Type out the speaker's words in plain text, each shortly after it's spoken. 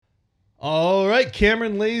All right,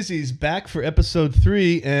 Cameron Lazy's back for episode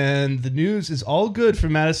 3, and the news is all good for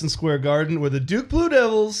Madison Square Garden, where the Duke Blue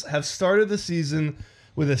Devils have started the season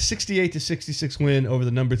with a 68-66 win over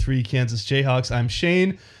the number 3 Kansas Jayhawks. I'm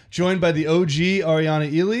Shane, joined by the OG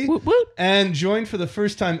Ariana Ely, woot, woot. And joined for the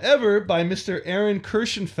first time ever by Mr. Aaron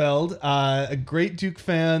Kirschenfeld, a great Duke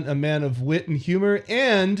fan, a man of wit and humor,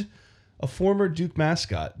 and a former Duke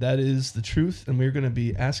mascot. That is the truth, and we're going to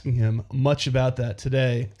be asking him much about that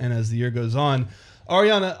today and as the year goes on.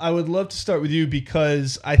 Ariana, I would love to start with you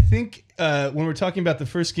because I think when we're talking about the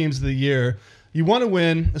first games of the year, you want to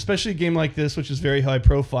win, especially a game like this, which is very high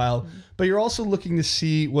profile, but you're also looking to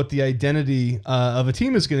see what the identity of a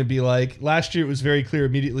team is going to be like. Last year, it was very clear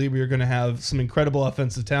immediately we were going to have some incredible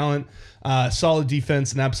offensive talent, solid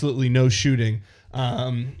defense, and absolutely no shooting.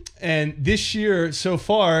 And this year, so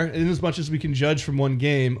far, in as much as we can judge from one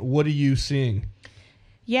game, what are you seeing?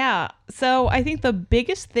 Yeah, so I think the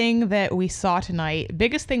biggest thing that we saw tonight,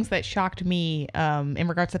 biggest things that shocked me in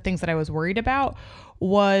regards to things that I was worried about,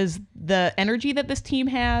 was the energy that this team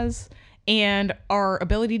has and our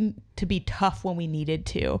ability to be tough when we needed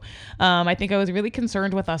to. I think I was really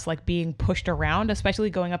concerned with us like being pushed around,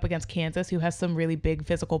 especially going up against Kansas, who has some really big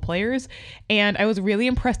physical players. And I was really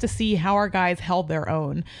impressed to see how our guys held their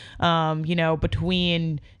own.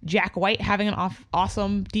 Between Jack White having an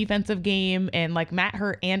awesome defensive game and like Matt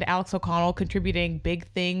Hurt and Alex O'Connell contributing big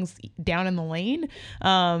things down in the lane,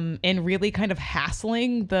 and really kind of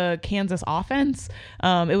hassling the Kansas offense.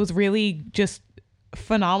 It was really just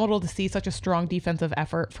phenomenal to see such a strong defensive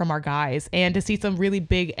effort from our guys and to see some really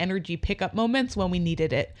big energy pickup moments when we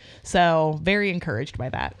needed it. So very encouraged by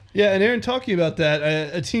that. Yeah, and Aaron, talking about that,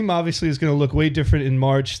 a team obviously is going to look way different in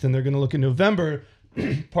March than they're going to look in November.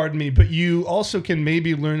 Pardon me, but you also can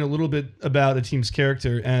maybe learn a little bit about a team's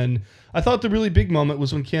character. And I thought the really big moment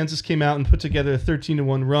was when Kansas came out and put together a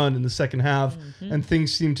 13-1 run in the second half, and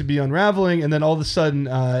things seemed to be unraveling. And then all of a sudden,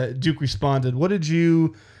 Duke responded. What did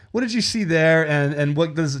you see there, and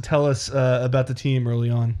what does it tell us about the team early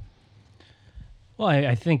on? Well,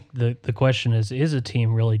 I think the question is a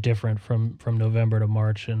team really different from November to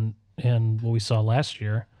March and what we saw last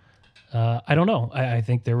year? I don't know. I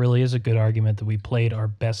think there really is a good argument that we played our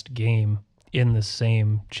best game in the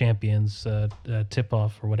same champions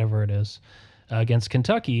tip-off or whatever it is against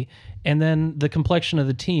Kentucky, and then the complexion of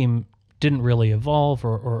the team didn't really evolve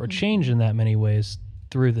or change in that many ways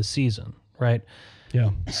through the season, right? Yeah.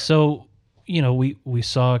 So, we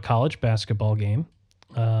saw a college basketball game.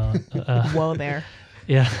 Whoa there.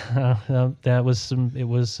 Yeah. That was it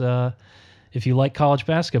was, if you like college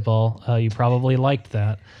basketball, you probably liked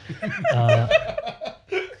that.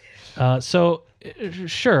 So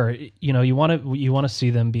sure, you want to see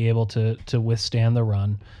them be able to withstand the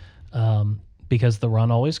run, because the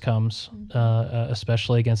run always comes,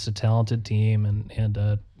 especially against a talented team and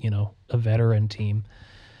a veteran team.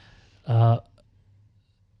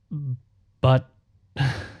 But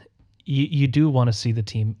you do want to see the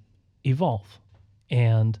team evolve.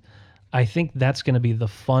 And I think that's going to be the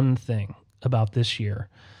fun thing about this year,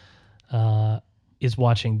 is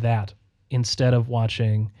watching that instead of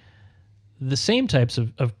watching the same types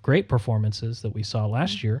of great performances that we saw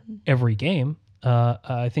last year every game.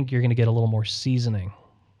 I think you're going to get a little more seasoning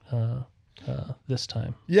this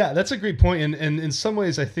time. Yeah, that's a great point. And in some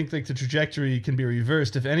ways, I think like the trajectory can be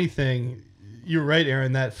reversed. If anything, you're right,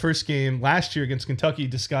 Aaron. That first game last year against Kentucky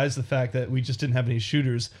disguised the fact that we just didn't have any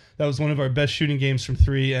shooters. That was one of our best shooting games from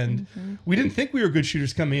 3, and we didn't think we were good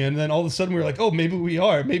shooters coming in. And then all of a sudden we were like, oh, maybe we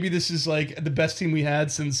are. Maybe this is like the best team we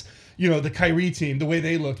had since, the Kyrie team, the way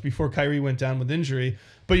they looked before Kyrie went down with injury.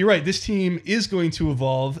 But you're right, this team is going to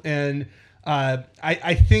evolve, and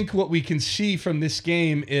I think what we can see from this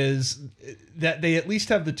game is that they at least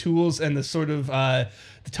have the tools and the sort of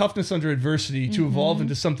the toughness under adversity to evolve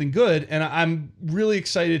into something good. And I'm really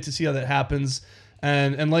excited to see how that happens.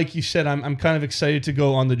 And like you said, I'm kind of excited to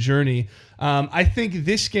go on the journey. I think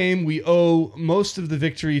this game we owe most of the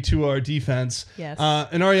victory to our defense. Yes.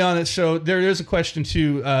 And Ariana, so there's a question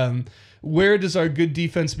too. Where does our good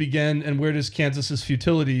defense begin and where does Kansas's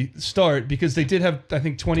futility start? Because they did have, I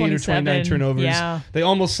think, 28 or 29 turnovers. Yeah. They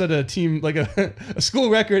almost set a team, like a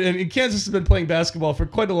school record. And Kansas has been playing basketball for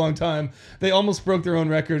quite a long time. They almost broke their own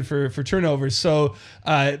record for turnovers. So,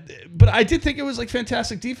 but I did think it was like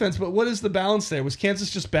fantastic defense. But what is the balance there? Was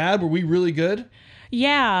Kansas just bad? Were we really good?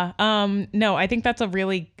 Yeah. No, I think that's a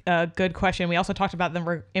really good question. We also talked about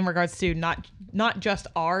them in regards to not just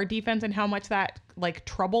our defense and how much that like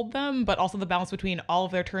troubled them, but also the balance between all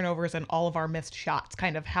of their turnovers and all of our missed shots,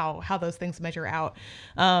 kind of how those things measure out.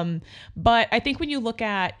 But I think when you look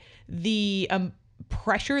at the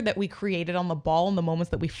pressure that we created on the ball in the moments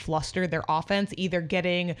that we flustered their offense, either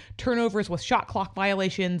getting turnovers with shot clock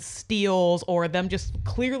violations, steals, or them just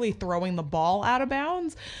clearly throwing the ball out of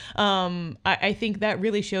bounds. I think that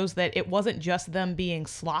really shows that it wasn't just them being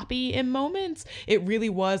sloppy in moments. It really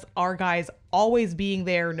was our guys always being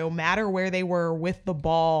there no matter where they were with the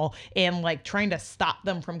ball, and like trying to stop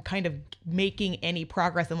them from kind of making any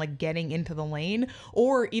progress and like getting into the lane,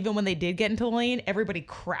 or even when they did get into the lane, everybody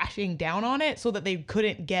crashing down on it so that they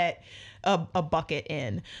couldn't get a bucket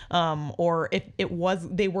in, or if it was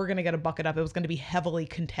they were going to get a bucket up, it was going to be heavily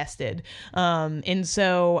contested. And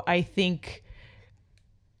so I think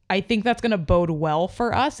that's going to bode well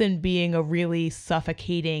for us in being a really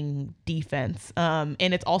suffocating defense. And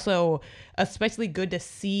it's also especially good to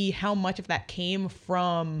see how much of that came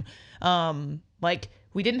from, like,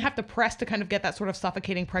 we didn't have to press to kind of get that sort of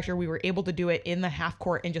suffocating pressure. We were able to do it in the half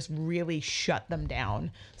court and just really shut them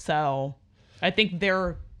down. So I think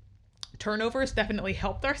their turnovers definitely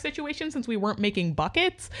helped our situation since we weren't making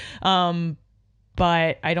buckets. But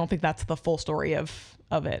I don't think that's the full story of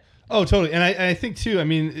it. Oh, totally. And I think, too, I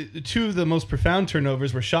mean, two of the most profound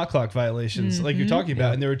turnovers were shot clock violations, like you're talking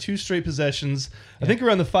about. And there were two straight possessions, I think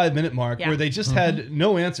around the 5-minute mark, where they just had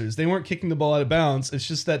no answers. They weren't kicking the ball out of bounds. It's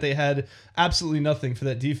just that they had absolutely nothing for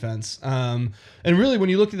that defense. And really, when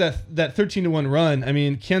you look at that 13-1 run, I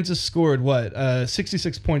mean, Kansas scored,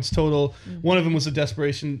 66 points total. One of them was a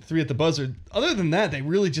desperation 3 at the buzzer. Other than that, they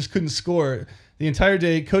really just couldn't score the entire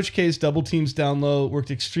day. Coach K's double teams down low worked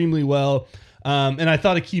extremely well. And I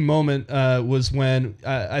thought a key moment was when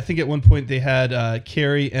I think at one point they had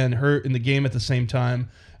Carey and Hurt in the game at the same time,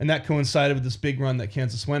 and that coincided with this big run that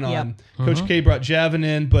Kansas went on. Coach K brought Javin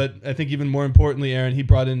in, but I think even more importantly, Aaron, he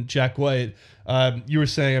brought in Jack White. You were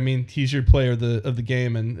saying, I mean, he's your player of the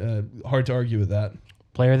game, and hard to argue with that.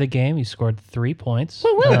 Player of the game, he scored 3 points,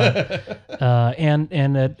 and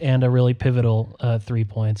a really pivotal 3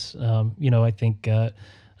 points. I think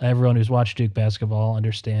everyone who's watched Duke basketball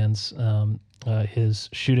understands his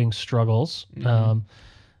shooting struggles.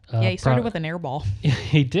 He started with an air ball.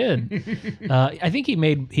 He did. I think he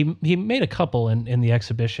made a couple in the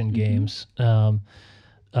exhibition games.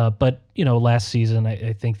 But last season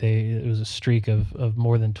I think it was a streak of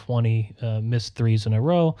more than 20 missed threes in a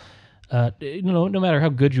row. No matter how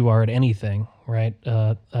good you are at anything, right?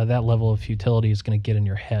 That level of futility is going to get in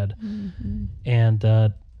your head.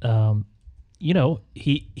 And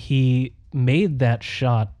he made that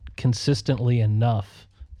shot consistently enough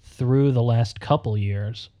through the last couple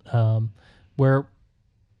years where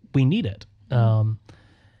we need it. And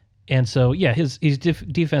so, his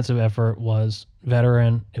defensive effort was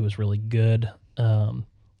veteran. It was really good.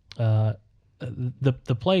 The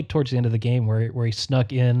play towards the end of the game where he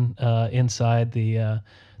snuck in inside the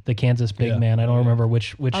Kansas big man. I don't remember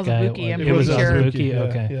which guy it was. Azubuike.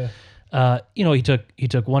 Okay. He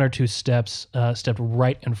took one or two steps, stepped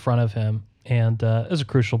right in front of him, and it was a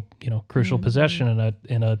crucial possession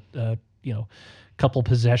in a couple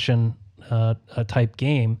possession type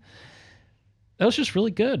game. That was just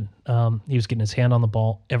really good. He was getting his hand on the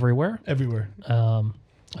ball everywhere,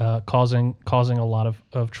 causing a lot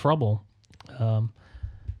of trouble, and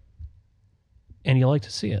you like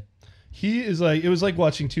to see it. It was like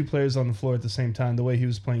watching two players on the floor at the same time, the way he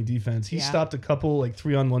was playing defense. He stopped a couple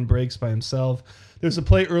 3-on-1 breaks by himself. There's a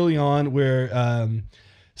play early on where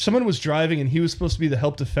someone was driving and he was supposed to be the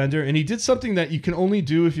help defender, and he did something that you can only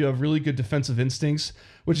do if you have really good defensive instincts,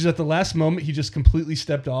 which is at the last moment he just completely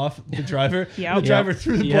stepped off the driver. The driver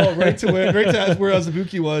threw the ball right to where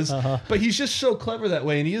Azubuike was. But he's just so clever that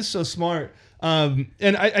way, and he is so smart. And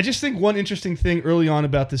I just think one interesting thing early on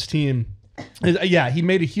about this team is, he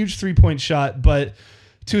made a huge 3-point shot, but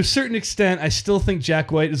to a certain extent, I still think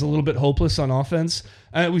Jack White is a little bit hopeless on offense.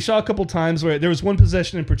 We saw a couple times where there was one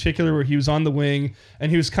possession in particular where he was on the wing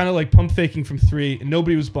and he was kind of pump faking from 3 and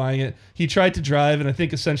nobody was buying it. He tried to drive and I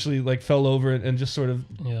think essentially fell over and just sort of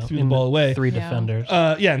threw the ball away. 3 defenders.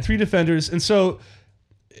 And 3 defenders. And so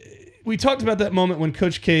we talked about that moment when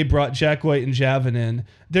Coach K brought Jack White and Javin in.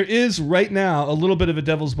 There is right now a little bit of a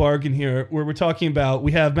devil's bargain here where we're talking about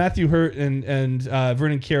we have Matthew Hurt and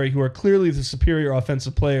Vernon Carey, who are clearly the superior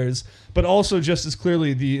offensive players, but also just as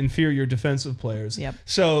clearly the inferior defensive players. Yep.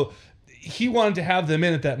 So he wanted to have them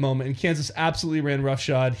in at that moment, and Kansas absolutely ran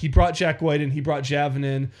roughshod. He brought Jack White in, he brought Javin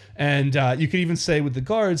in, and you could even say with the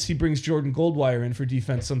guards, he brings Jordan Goldwire in for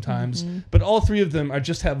defense sometimes. But all 3 of them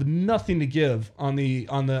just have nothing to give on the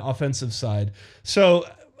offensive side. So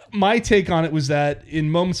my take on it was that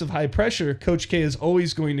in moments of high pressure, Coach K is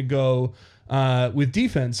always going to go with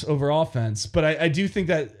defense over offense. But I do think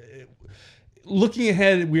that looking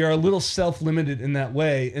ahead, we are a little self-limited in that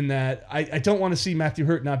way, in that I don't want to see Matthew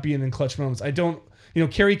Hurt not being in clutch moments. I don't,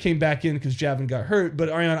 Kerry came back in because Javin got hurt, but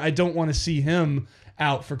Ariana, I don't want to see him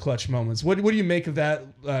out for clutch moments. What do you make of that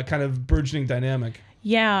kind of burgeoning dynamic?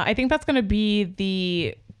 Yeah, I think that's going to be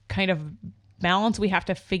the kind of balance we have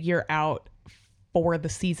to figure out for the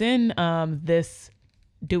season.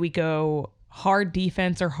 Do we go hard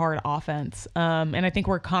defense or hard offense? And I think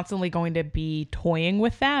we're constantly going to be toying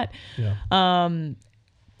with that. Yeah.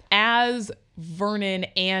 As Vernon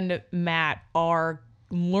and Matt are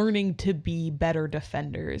learning to be better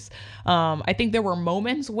defenders. I think there were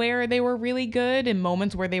moments where they were really good and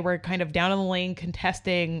moments where they were kind of down in the lane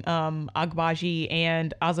contesting Agbaji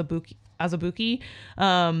and Azubuike.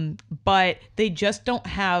 But they just don't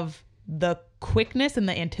have the quickness and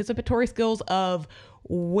the anticipatory skills of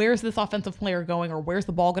where's this offensive player going, or where's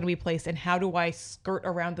the ball going to be placed, and how do I skirt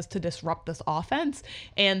around this to disrupt this offense?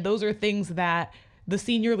 And those are things that the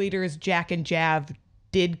senior leaders, Jack and Jav,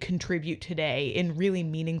 did contribute today in really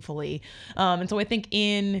meaningfully. And so I think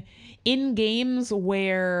in games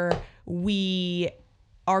where we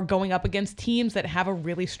are going up against teams that have a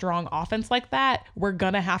really strong offense like that, we're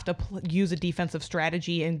going to have to use a defensive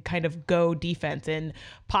strategy and kind of go defense and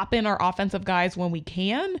pop in our offensive guys when we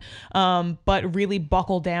can, but really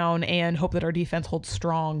buckle down and hope that our defense holds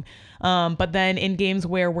strong. But then in games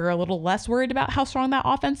where we're a little less worried about how strong that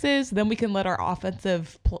offense is, then we can let our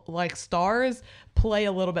offensive stars play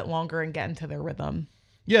a little bit longer and get into their rhythm.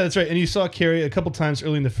 Yeah, that's right. And you saw Kerry a couple times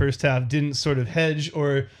early in the first half didn't sort of hedge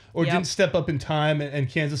or didn't step up in time, and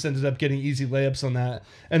Kansas ended up getting easy layups on that.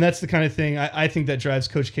 And that's the kind of thing I think that drives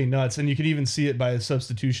Coach K nuts, and you can even see it by his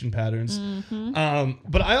substitution patterns. Mm-hmm.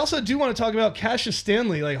 But I also do want to talk about Cassius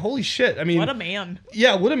Stanley. Like, holy shit. I mean, what a man.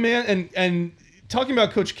 Yeah, what a man. And talking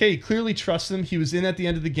about Coach K, clearly trusts him. He was in at the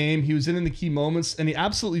end of the game. He was in the key moments, and he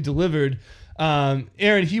absolutely delivered. Aaron,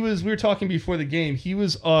 we were talking before the game. He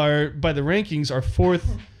was by the rankings, our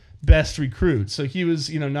fourth best recruit. So he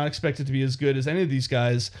was, not expected to be as good as any of these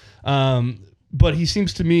guys. But he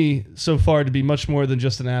seems to me so far to be much more than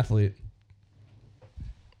just an athlete.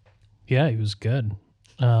 Yeah, he was good.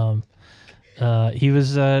 He's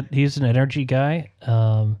an energy guy.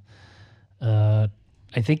 I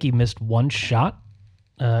think he missed one shot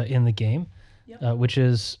in the game, which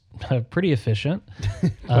is pretty efficient.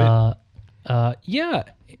 Yeah,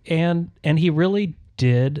 and he really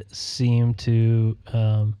did seem to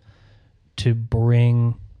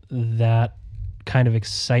bring that kind of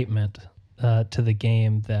excitement to the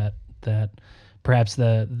game that perhaps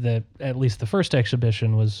the at least the first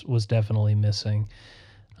exhibition was definitely missing.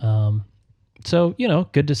 So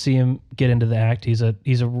good to see him get into the act. He's a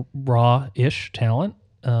raw-ish talent,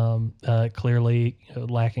 clearly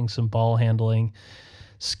lacking some ball handling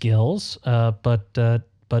skills,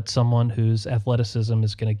 but someone whose athleticism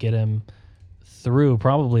is going to get him through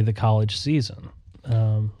probably the college season,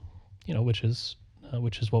 which is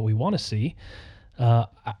what we want to see.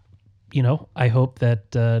 I hope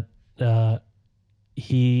that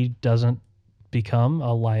he doesn't become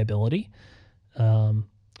a liability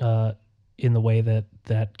in the way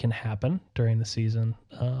that can happen during the season.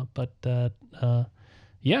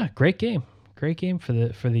 Yeah, great game for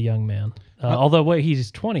the young man. Although he's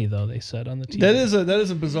 20 though, they said on the TV. That is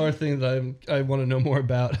a bizarre thing that I want to know more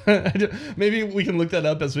about. Maybe we can look that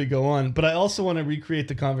up as we go on. But I also want to recreate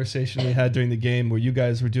the conversation we had during the game where you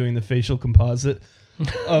guys were doing the facial composite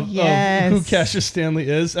of who Cassius Stanley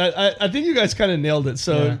is. I think you guys kind of nailed it.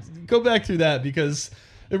 So go back through that because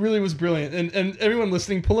it really was brilliant. And everyone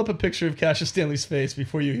listening, pull up a picture of Cassius Stanley's face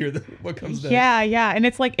before you hear what comes next. Yeah. And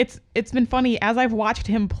it's like, it's been funny as I've watched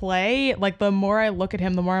him play, like the more I look at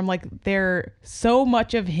him, the more I'm like, so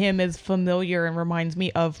much of him is familiar and reminds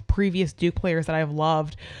me of previous Duke players that I've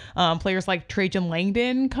loved. Players like Trajan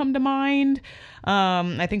Langdon come to mind.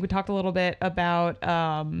 I think we talked a little bit about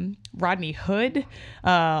Rodney Hood,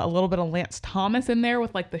 a little bit of Lance Thomas in there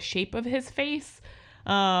with like the shape of his face.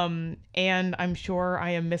 And I'm sure I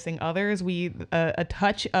am missing others. A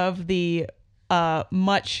touch of the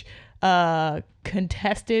much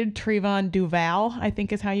contested Trevon Duval, I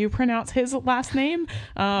think is how you pronounce his last name.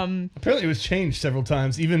 Apparently it was changed several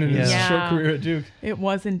times, even in his short career at Duke. It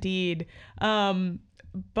was indeed. But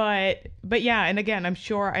yeah, and again,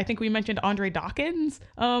 I think we mentioned Andre Dawkins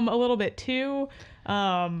a little bit too.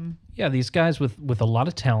 Yeah, these guys with a lot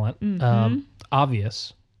of talent,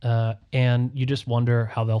 obvious. And you just wonder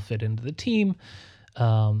how they'll fit into the team,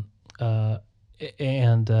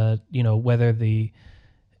 whether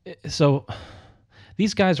so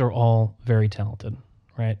these guys are all very talented,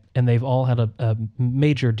 right? And they've all had a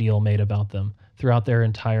major deal made about them throughout their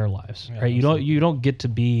entire lives, Yeah, right? You don't get to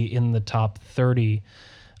be in the top 30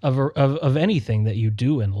 of anything that you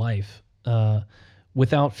do in life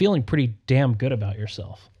without feeling pretty damn good about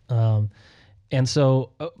yourself. And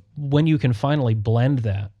so when you can finally blend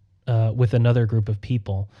that with another group of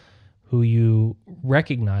people who you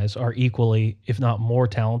recognize are equally, if not more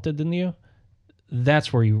talented than you,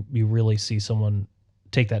 that's where you really see someone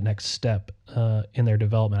take that next step in their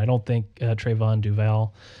development. I don't think Trayvon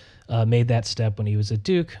Duval made that step when he was at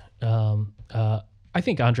Duke. I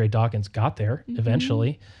think Andre Dawkins got there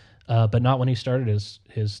eventually, but not when he started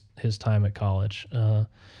his time at college. But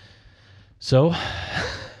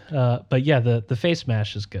yeah, the face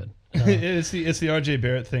mash is good. It's the RJ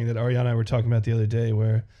Barrett thing that Ariana and I were talking about the other day,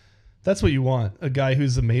 where that's what you want. A guy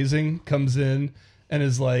who's amazing comes in and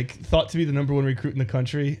is like thought to be the number one recruit in the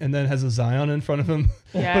country, and then has a Zion in front of him,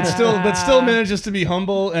 but still manages to be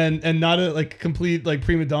humble and not a like complete like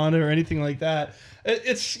prima donna or anything like that.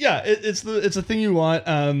 It's a thing you want.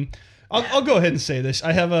 I'll go ahead and say this.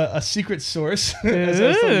 I have a secret source, as I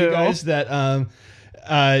was telling you guys,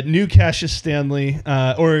 that knew Cassius Stanley,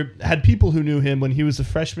 or had people who knew him when he was a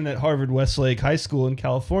freshman at Harvard Westlake High School in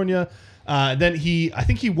California. Then I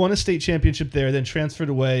think he won a state championship there, then transferred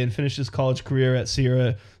away and finished his college career at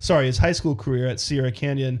his high school career at Sierra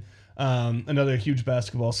Canyon, another huge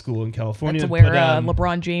basketball school in California. That's where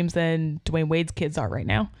LeBron James and Dwayne Wade's kids are right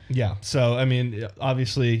now. Yeah. So, I mean,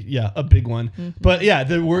 obviously, yeah, a big one. Mm-hmm. But yeah,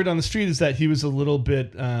 the word on the street is that he was a little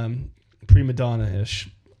bit prima donna-ish.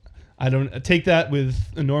 I don't take that with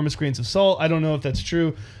enormous grains of salt. I don't know if that's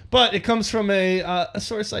true, but it comes from a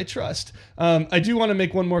source I trust. I do want to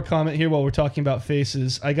make one more comment here while we're talking about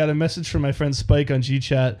faces. I got a message from my friend Spike on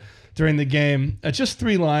GChat during the game. Just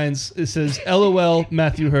 3 lines. It says, "LOL,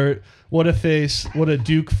 Matthew Hurt. What a face. What a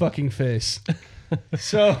Duke fucking face."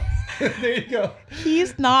 So there you go.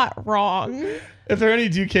 He's not wrong. If there are any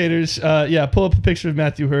Duke haters, pull up a picture of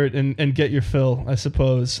Matthew Hurt and get your fill, I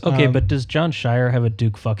suppose. Okay, but does John Shire have a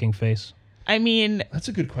Duke fucking face? I mean, that's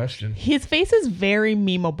a good question. His face is very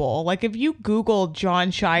memeable. Like if you Google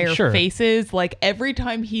John Shire faces, like every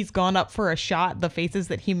time he's gone up for a shot, the faces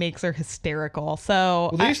that he makes are hysterical.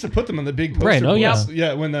 So they used to put them on the big poster. Right? Oh yeah,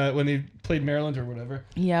 yeah. When they played Maryland or whatever.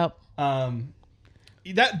 Yep.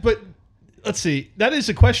 But let's see. That is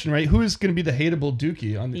a question, right? Who is going to be the hateable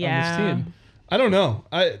Dookie on this team? I don't know.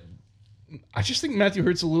 I just think Matthew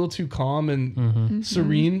Hurt's a little too calm and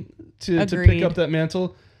serene to pick up that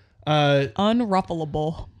mantle.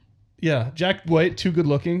 Unruffleable. Yeah, Jack White, too good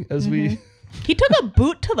looking as we. He took a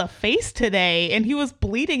boot to the face today, and he was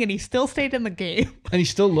bleeding, and he still stayed in the game. And he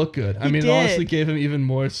still looked good. I mean, it honestly gave him even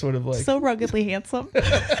more sort of like so ruggedly handsome.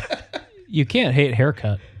 You can't hate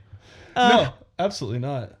haircut. No, absolutely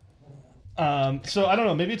not. So I don't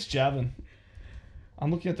know. Maybe it's Javin. I'm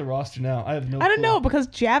looking at the roster now. I don't know, because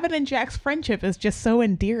Javin and Jack's friendship is just so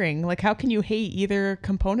endearing. Like, how can you hate either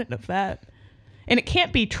component of that? And it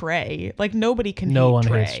can't be Trey. Like, nobody can hate Trey. No one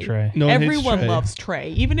hates Trey. Everyone loves Trey.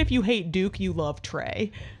 Even if you hate Duke, you love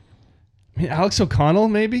Trey. I mean, Alex O'Connell,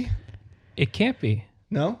 maybe? It can't be.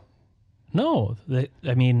 No? No.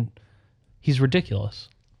 I mean, he's ridiculous.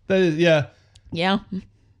 That is, yeah. Yeah.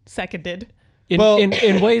 Seconded. In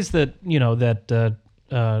ways that,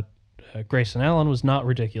 Grayson Allen was not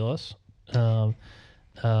ridiculous. Grayson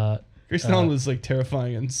Allen was like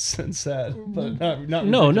terrifying and sad, but not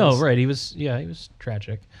ridiculous. No, right. He was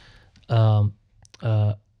tragic.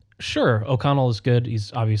 Sure, O'Connell is good.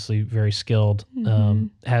 He's obviously very skilled.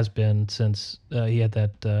 Has been since he had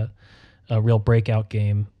that real breakout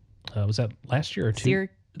game. Was that last year or two?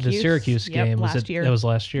 The Syracuse game. Last year. That was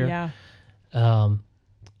last year. Yeah.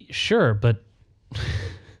 Sure, but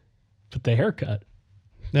the haircut.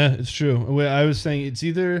 Yeah, it's true. I was saying it's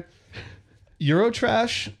either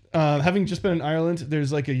Eurotrash. Having just been in Ireland,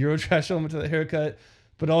 there's like a Eurotrash element to the haircut,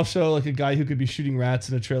 but also like a guy who could be shooting rats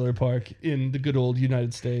in a trailer park in the good old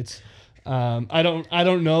United States. I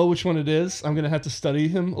don't know which one it is. I'm gonna have to study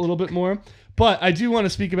him a little bit more. But I do want to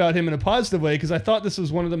speak about him in a positive way because I thought this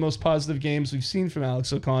was one of the most positive games we've seen from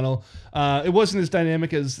Alex O'Connell. It wasn't as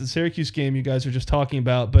dynamic as the Syracuse game you guys were just talking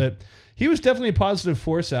about, but he was definitely a positive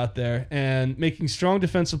force out there and making strong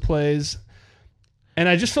defensive plays. And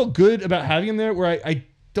I just felt good about having him there where I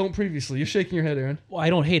don't previously. You're shaking your head, Aaron. Well, I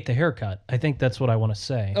don't hate the haircut. I think that's what I want to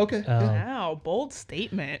say. Okay. Wow, bold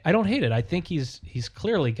statement. I don't hate it. I think he's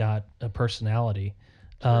clearly got a personality,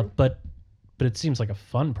 but it seems like a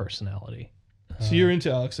fun personality. So you're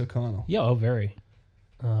into Alex O'Connell? Yeah, very.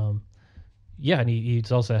 Yeah, and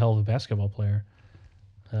he's also a hell of a basketball player.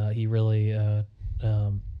 He really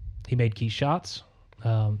he made key shots.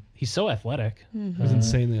 He's so athletic. He's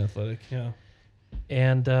insanely athletic. Yeah.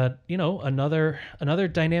 And another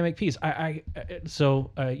dynamic piece. I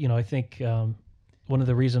think one of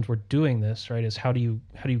the reasons we're doing this, right, is how do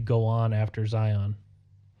you go on after Zion,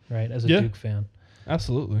 right, as a Duke fan.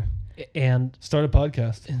 Absolutely. And start a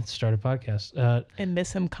podcast. And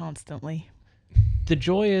miss him constantly. The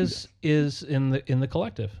joy is in the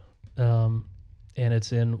collective, and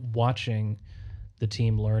it's in watching the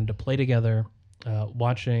team learn to play together,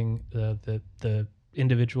 watching the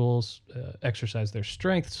individuals exercise their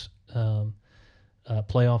strengths,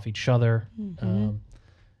 play off each other,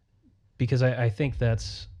 because I think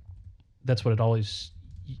that's what it always.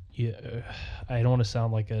 I don't want to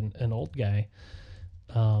sound like an old guy.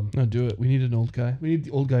 No, do it. We need an old guy. We need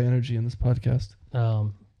the old guy energy in this podcast.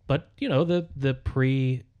 But the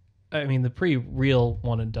pre real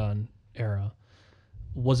one and done era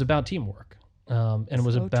was about teamwork, and it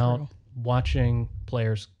was about watching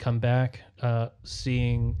players come back,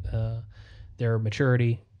 seeing their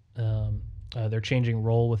maturity, their changing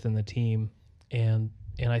role within the team, and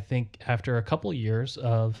I think after a couple of years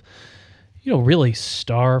of really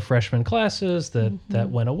star freshman classes that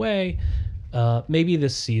went away, maybe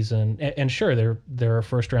this season, and sure there are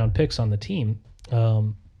first round picks on the team,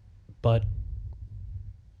 but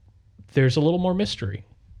there's a little more mystery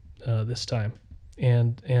this time,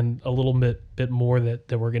 and a little bit more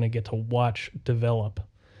that we're going to get to watch develop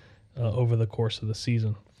over the course of the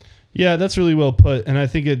season. Yeah, that's really well put, and I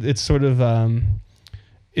think it's sort of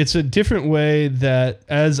it's a different way that,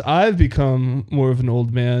 as I've become more of an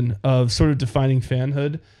old man, of sort of defining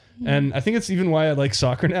fanhood. And I think it's even why I like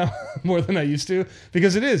soccer now more than I used to,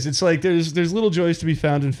 because it's like there's little joys to be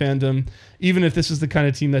found in fandom, even if this is the kind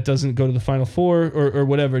of team that doesn't go to the Final Four or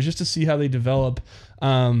whatever, just to see how they develop.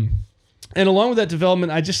 And along with that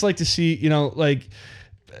development, I just like to see,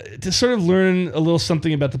 to sort of learn a little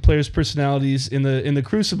something about the players' personalities in the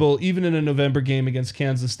crucible, even in a November game against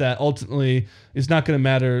Kansas that ultimately is not going to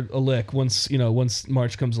matter a lick once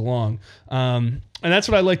March comes along. And that's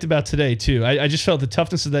what I liked about today too. I just felt the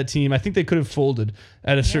toughness of that team. I think they could have folded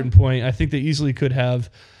at a certain point. I think they easily could have,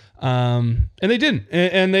 and they didn't.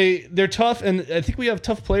 And they're tough, and I think we have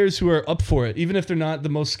tough players who are up for it, even if they're not the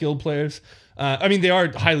most skilled players. They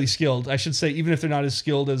are highly skilled, I should say, even if they're not as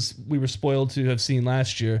skilled as we were spoiled to have seen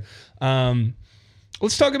last year.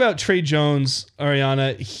 Let's talk about Trey Jones,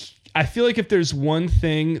 Ariana. I feel like if there's one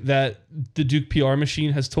thing that the Duke PR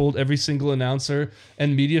machine has told every single announcer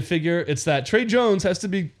and media figure, it's that Trey Jones has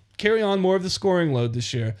to carry on more of the scoring load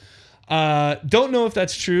this year. Don't know if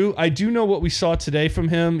that's true. I do know what we saw today from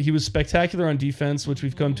him. He was spectacular on defense, which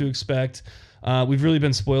we've come to expect. We've really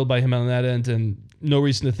been spoiled by him on that end, and no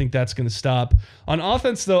reason to think that's going to stop. On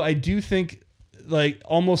offense, though, I do think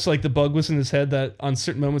almost like the bug was in his head that on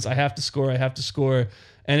certain moments I have to score.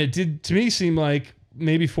 And it did, to me, seem like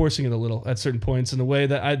maybe forcing it a little at certain points in a way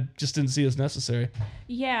that I just didn't see as necessary.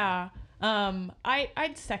 Yeah.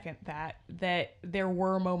 I'd second that there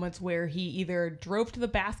were moments where he either drove to the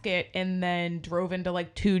basket and then drove into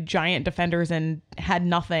two giant defenders and had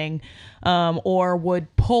nothing, or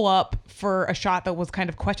would pull up for a shot that was kind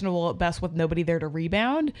of questionable at best with nobody there to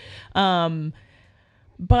rebound.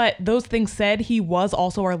 But those things said, he was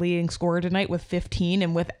also our leading scorer tonight with 15,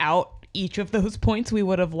 and without each of those points, we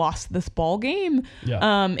would have lost this ball game.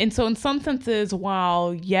 Yeah. And so in some senses,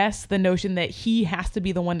 while yes, the notion that he has to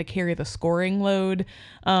be the one to carry the scoring load,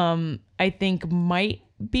 I think might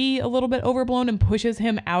be a little bit overblown and pushes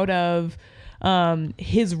him out of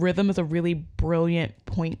his rhythm as a really brilliant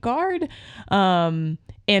point guard.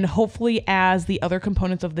 And hopefully as the other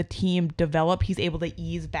components of the team develop, he's able to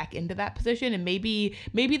ease back into that position. And maybe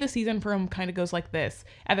the season for him kind of goes like this.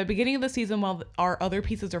 At the beginning of the season, while our other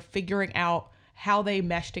pieces are figuring out how they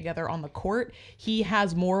mesh together on the court, he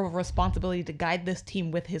has more of a responsibility to guide this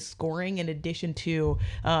team with his scoring in addition to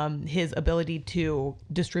his ability to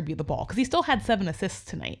distribute the ball, because he still had 7 assists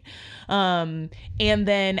tonight. And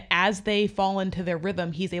then as they fall into their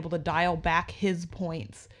rhythm, he's able to dial back his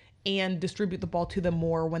points and distribute the ball to them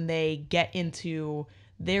more when they get into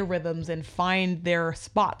their rhythms and find their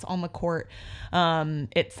spots on the court,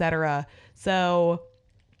 etc. So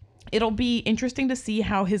it'll be interesting to see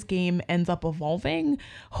how his game ends up evolving.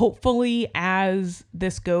 Hopefully, as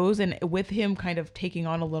this goes, and with him kind of taking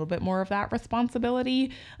on a little bit more of that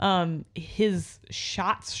responsibility, his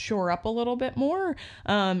shots shore up a little bit more,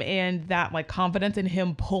 and that confidence in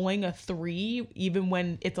him pulling a 3, even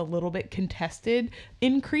when it's a little bit contested,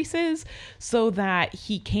 increases, so that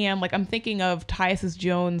he can, I'm thinking of Tyus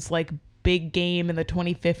Jones' big game in the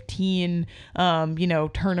 2015,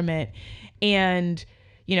 tournament, and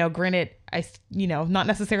Granted, not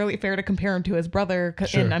necessarily fair to compare him to his brother,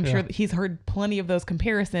 and I'm sure that he's heard plenty of those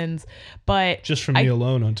comparisons, but just from me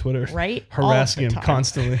alone on Twitter, right? Harassing him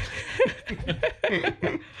constantly.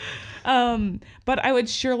 But I would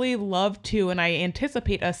surely love to, and I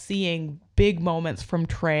anticipate us seeing big moments from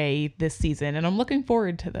Trey this season, and I'm looking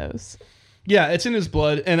forward to those. Yeah, it's in his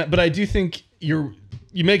blood, but I do think you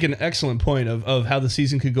make an excellent point of how the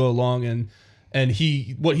season could go along, and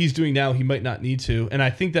what he's doing now, he might not need to, and I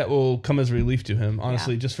think that will come as a relief to him,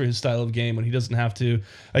 honestly, just for his style of game when he doesn't have to.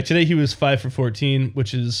 Like today, he was 5 for 14,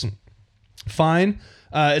 which is fine.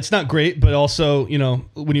 It's not great, but also,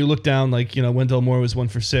 when you look down, Wendell Moore was 1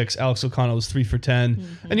 for 6, Alex O'Connell was 3 for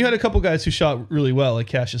 10, and you had a couple guys who shot really well, like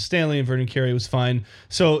Cassius Stanley and Vernon Carey was fine.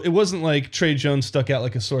 So it wasn't like Trey Jones stuck out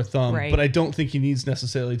like a sore thumb, but I don't think he needs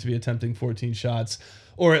necessarily to be attempting 14 shots,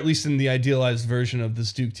 or at least in the idealized version of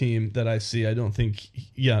this Duke team that I see. I don't think,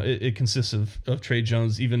 it consists of Trey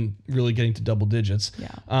Jones even really getting to double digits. Yeah.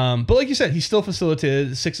 But like you said, he still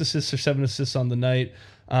facilitated 6 assists or 7 assists on the night.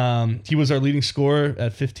 He was our leading scorer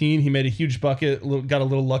at 15. He made a huge bucket, got a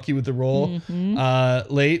little lucky with the roll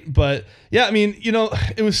late. But yeah,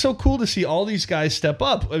 it was so cool to see all these guys step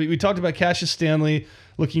up. We talked about Cassius Stanley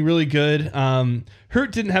looking really good.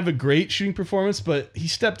 Hurt didn't have a great shooting performance, but he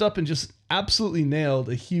stepped up and just absolutely nailed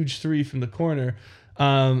a huge 3 from the corner.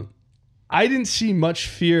 I didn't see much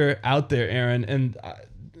fear out there, Aaron. And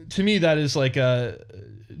to me, that is like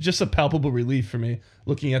just a palpable relief for me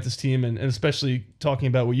looking at this team, and especially talking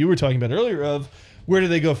about what you were talking about earlier of where do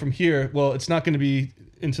they go from here? Well, it's not going to be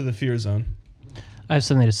into the fear zone. I have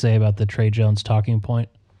something to say about the Trey Jones talking point.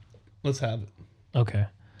 Let's have it. Okay.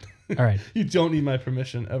 All right. You don't need my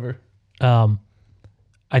permission ever.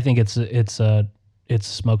 I think it's a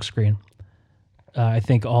smokescreen. I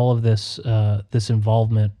think all of this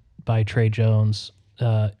involvement by Trey Jones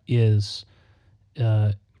is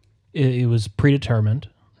it was predetermined,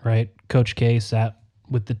 right? Coach K sat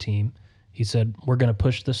with the team. He said, "We're going to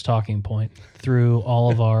push this talking point through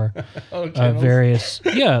all of our various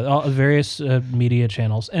media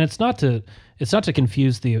channels." And it's not to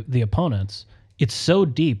confuse the opponents. It's so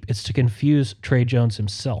deep. It's to confuse Trey Jones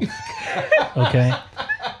himself. Okay,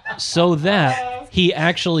 so that he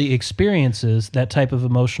actually experiences that type of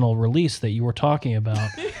emotional release that you were talking about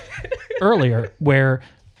earlier, where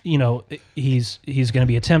he's going to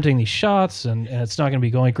be attempting these shots and it's not going to be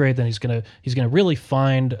going great. Then he's going to really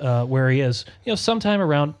find where he is. Sometime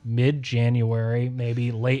around mid-January,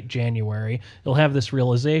 maybe late January, he'll have this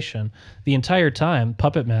realization. The entire time,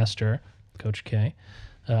 Puppet Master, Coach K,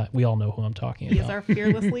 we all know who I'm talking about. He's our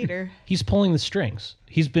fearless leader. He's pulling the strings.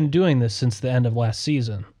 He's been doing this since the end of last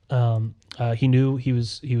season. He knew he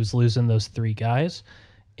was losing those 3 guys,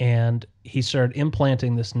 and he started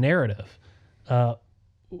implanting this narrative,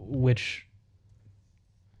 which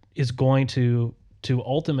is going to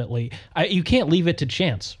ultimately, you can't leave it to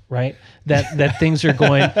chance, right? That things are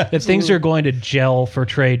going to gel for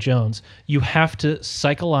Trey Jones. You have to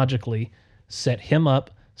psychologically set him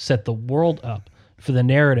up, set the world up for the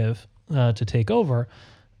narrative to take over.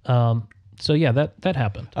 So yeah, that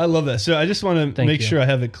happened. I love that. So I just want to make sure I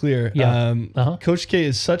have it clear. Yeah. Coach K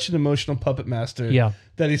is such an emotional puppet master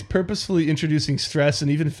that he's purposefully introducing stress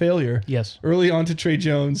and even failure early on to Trey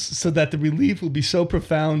Jones so that the relief will be so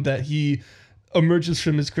profound that he emerges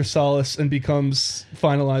from his chrysalis and becomes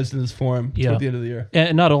finalized in his form toward the end of the year.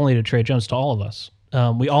 And not only to Trey Jones, to all of us.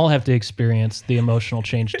 We all have to experience the emotional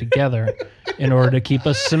change together in order to keep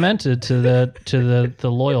us cemented to the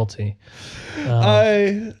loyalty.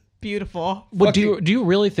 Beautiful. What do you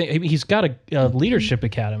really think? He's got a leadership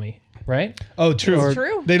academy, right? Oh, true. It's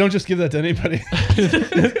true. They don't just give that to anybody.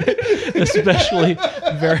 Especially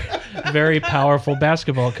very, very powerful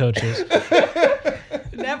basketball coaches.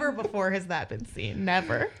 Never before has that been seen.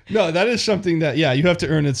 Never. No, that is something that you have to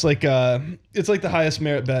earn. It's like the highest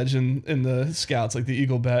merit badge in the Scouts, like the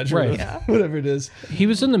Eagle badge, right? Whatever it is. He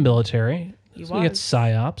was in the military. He got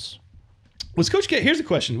psyops. Was Coach K? Here's a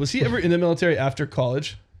question: was he ever in the military after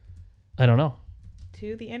college? I don't know.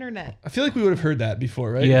 To the internet. I feel like we would have heard that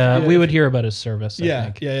before, right? Yeah, we would hear about his service. I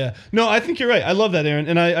think. Yeah. No, I think you're right. I love that, Aaron,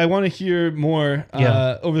 and I want to hear more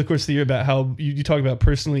over the course of the year about how you talk about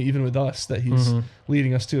personally, even with us, that he's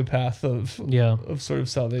leading us to a path of sort of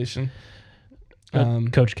salvation.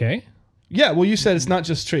 Coach K. Yeah, well, you said it's not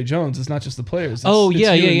just Trey Jones. It's not just the players.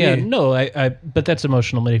 Yeah. No, but that's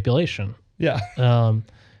emotional manipulation. Yeah.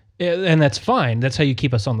 And that's fine. That's how you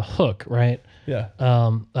keep us on the hook, right? Yeah.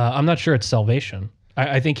 I'm not sure it's salvation.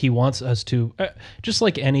 I think he wants us to, just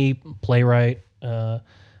like any playwright,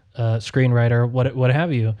 screenwriter, what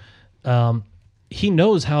have you. he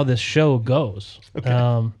knows how this show goes.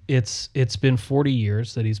 Okay. It's been 40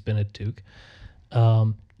 years that he's been at Duke.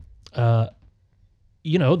 The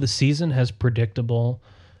season has predictable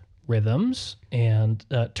rhythms and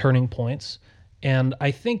turning points. And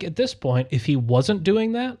I think at this point, if he wasn't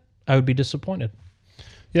doing that, I would be disappointed.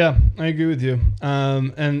 Yeah, I agree with you.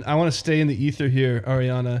 And I want to stay in the ether here,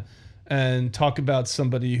 Ariana, and talk about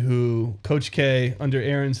somebody who Coach K, under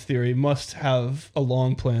Aaron's theory, must have a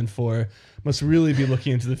long plan for, must really be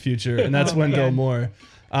looking into the future, and that's Wendell Moore.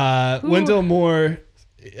 Wendell Moore,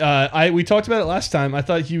 we talked about it last time. I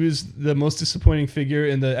thought he was the most disappointing figure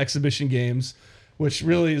in the exhibition games, which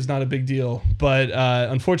really is not a big deal. But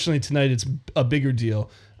unfortunately tonight it's a bigger deal.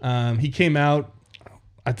 He came out.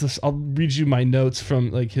 I'll read you my notes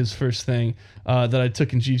from like his first thing that I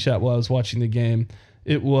took in GChat while I was watching the game.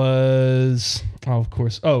 It was,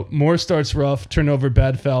 Moore starts rough, turnover,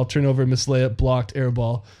 bad foul, turnover, missed layup, blocked, air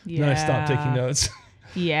ball. Yeah. Then I stopped taking notes.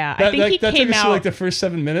 Yeah, that I think he took came us out to like the first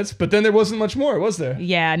 7 minutes, but then there wasn't much more, was there?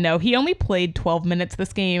 Yeah, no, he only played 12 minutes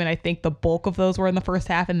this game, and I think the bulk of those were in the first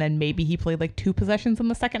half, and then maybe he played like 2 possessions in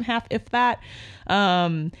the second half, if that.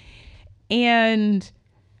 And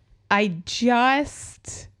I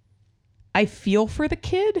feel for the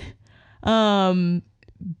kid,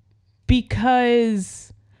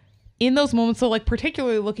 because in those moments, so like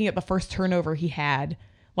particularly looking at the first turnover he had,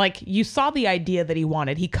 like you saw the idea that he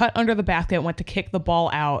wanted. He cut under the basket, went to kick the ball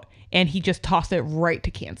out, and he just tossed it right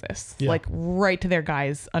to Kansas, like right to their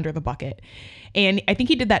guys under the bucket. And I think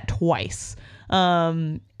he did that twice.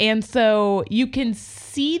 And so you can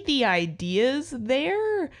see the ideas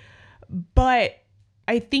there, but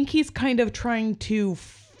I think he's kind of trying to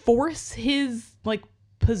force his like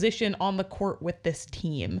position on the court with this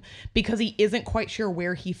team because he isn't quite sure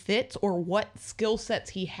where he fits or what skill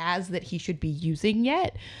sets he has that he should be using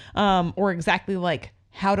yet, or exactly like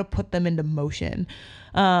how to put them into motion.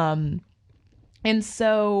 And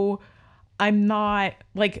so I'm not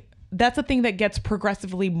like, that's a thing that gets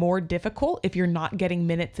progressively more difficult if you're not getting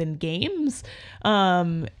minutes in games.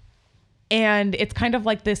 And it's kind of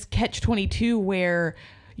like this catch-22 where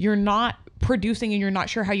you're not producing and you're not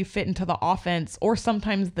sure how you fit into the offense or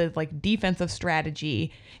sometimes the like defensive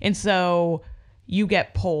strategy. And so you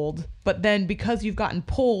get pulled, but then because you've gotten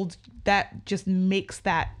pulled, that just makes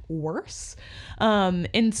that worse.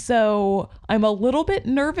 And so I'm a little bit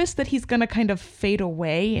nervous that he's going to kind of fade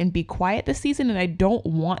away and be quiet this season. And I don't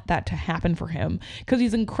want that to happen for him because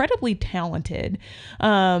he's incredibly talented.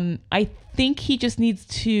 I think he just needs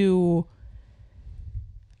to,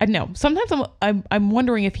 I don't know. Sometimes I'm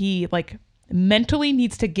wondering if he like mentally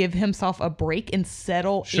needs to give himself a break and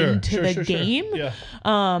settle into the game. Yeah.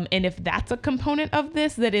 And if that's a component of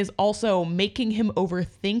this that is also making him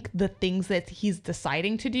overthink the things that he's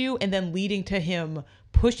deciding to do and then leading to him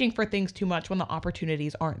pushing for things too much when the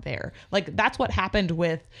opportunities aren't there. Like that's what happened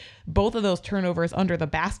with both of those turnovers under the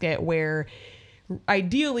basket where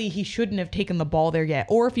ideally he shouldn't have taken the ball there yet.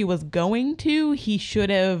 Or if he was going to, he should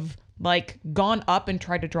have like gone up and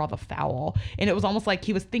tried to draw the foul. And it was almost like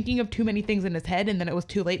he was thinking of too many things in his head and then it was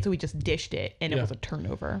too late. So he just dished it and it was a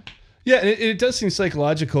turnover. Yeah. And it does seem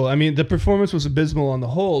psychological. I mean, the performance was abysmal on the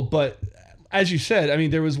whole, but as you said, I mean,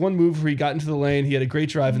 there was one move where he got into the lane, he had a great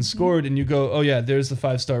drive and scored and you go, oh yeah, there's the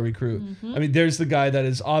 5-star recruit. I mean, there's the guy that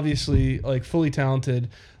is obviously like fully talented.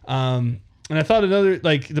 And I thought another,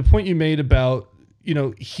 like the point you made about,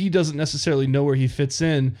 he doesn't necessarily know where he fits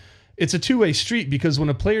in. It's a two-way street because when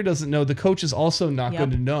a player doesn't know, the coach is also not going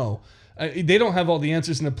to know. They don't have all the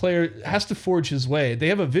answers, and the player has to forge his way. They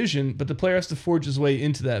have a vision, but the player has to forge his way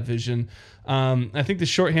into that vision. I think the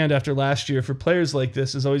shorthand after last year for players like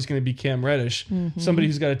this is always going to be Cam Reddish, somebody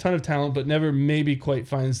who's got a ton of talent but never maybe quite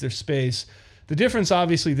finds their space. The difference,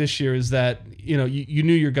 obviously, this year is that you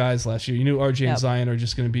knew your guys last year. You knew RJ and Zion are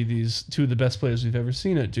just going to be these two of the best players we've ever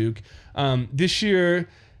seen at Duke. This year,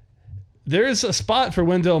 there is a spot for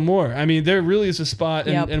Wendell Moore. I mean, there really is a spot,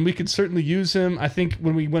 and we could certainly use him. I think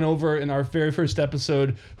when we went over in our very first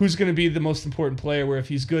episode, who's going to be the most important player, where if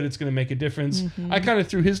he's good, it's going to make a difference. I kind of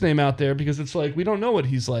threw his name out there because it's like, we don't know what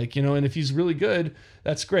he's like, and if he's really good,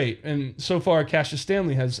 that's great. And so far, Cassius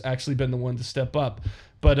Stanley has actually been the one to step up.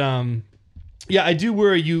 But, yeah, I do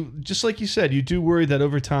worry just like you said, you do worry that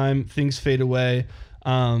over time, things fade away.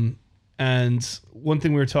 And one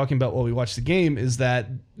thing we were talking about while we watched the game is that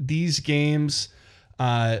these games,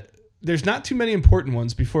 there's not too many important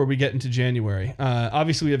ones before we get into January.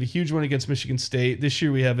 Obviously, we have a huge one against Michigan State. This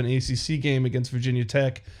year, we have an ACC game against Virginia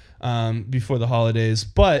Tech before the holidays.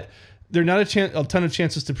 But there are not a ton of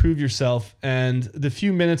chances to prove yourself. And the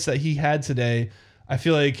few minutes that he had today, I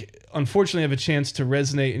feel like, unfortunately, have a chance to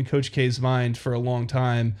resonate in Coach K's mind for a long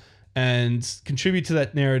time. and contribute to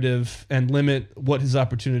that narrative and limit what his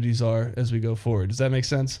opportunities are as we go forward. Does that make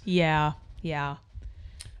sense? Yeah.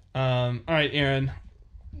 All right, Aaron,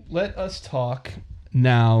 let us talk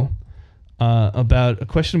now about a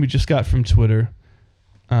question we just got from Twitter.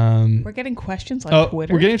 We're getting questions on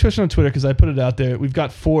Twitter. We're getting a question on Twitter because I put it out there. We've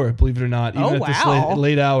got 4, believe it or not, even at this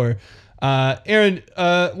late hour. Aaron,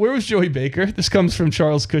 where was Joey Baker? This comes from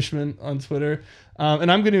Charles Cushman on Twitter. And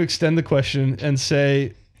I'm going to extend the question and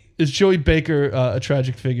say, is Joey Baker a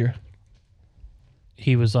tragic figure?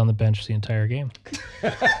 He was on the bench the entire game.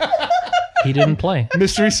 He didn't play.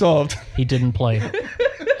 Mystery solved. He didn't play.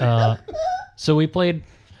 So we played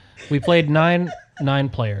 9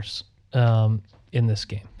 players in this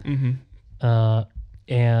game. Mm-hmm.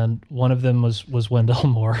 And one of them was Wendell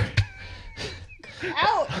Moore.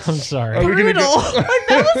 Ouch. I'm sorry. Brutal. Like,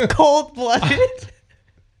 that was cold-blooded.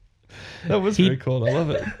 That was very cold. I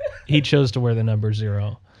love it. He chose to wear the number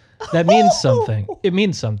 0. That means something. It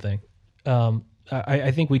means something.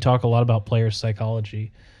 I think we talk a lot about players'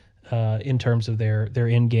 psychology in terms of their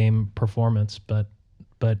in-game performance, but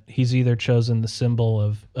he's either chosen the symbol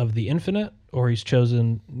of the infinite or he's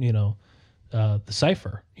chosen, the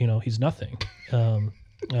cipher. He's nothing.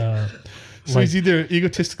 So he's either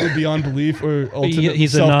egotistical beyond belief or ultimate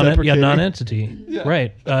he's a self-deprecating. non-entity. Yeah.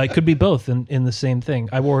 Right. It could be both in the same thing.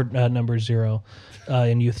 I wore number 0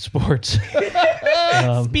 in youth sports.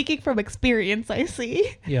 Speaking from experience, I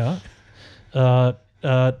see. Yeah.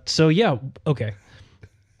 So yeah, okay.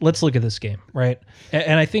 Let's look at this game, right?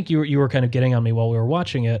 And I think you were kind of getting on me while we were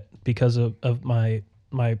watching it because of my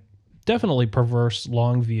definitely perverse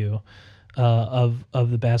long view of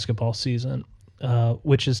the basketball season,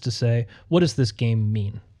 which is to say, what does this game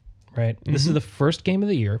mean, right? Mm-hmm. This is the first game of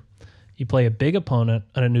the year. You play a big opponent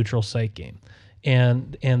on a neutral site game.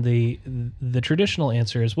 And the traditional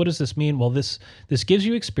answer is, what does this mean? Well, this gives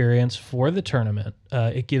you experience for the tournament.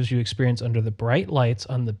 It gives you experience under the bright lights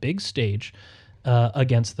on the big stage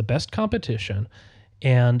against the best competition,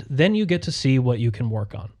 and then you get to see what you can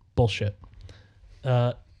work on. Bullshit.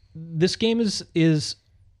 This game is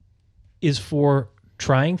for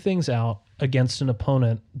trying things out against an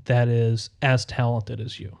opponent that is as talented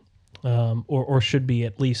as you, or should be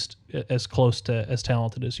at least as close to as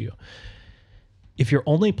talented as you. If you're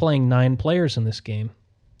only playing 9 players in this game,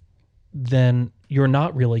 then you're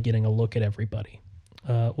not really getting a look at everybody.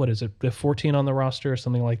 What is it? 14 on the roster or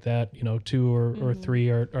something like that. 2 or 3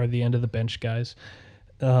 are the end of the bench guys.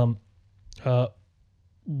 Why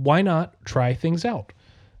not try things out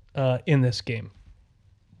in this game?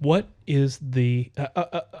 What is the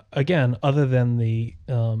again, other than the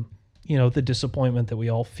the disappointment that we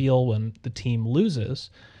all feel when the team loses?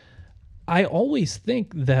 I always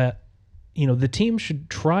think that the team should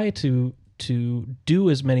try to do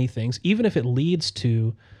as many things, even if it leads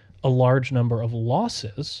to a large number of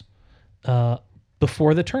losses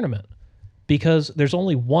before the tournament, because there's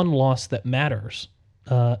only one loss that matters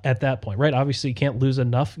at that point, right? Obviously, you can't lose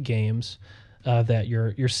enough games that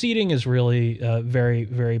your seeding is really very,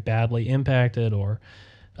 very badly impacted, or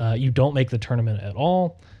you don't make the tournament at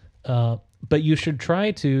all. But you should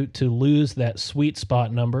try to lose that sweet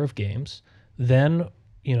spot number of games, then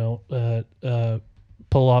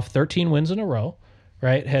pull off 13 wins in a row,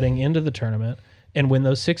 right, heading into the tournament, and win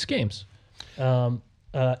those 6 games. And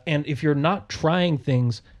if you're not trying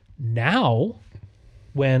things now,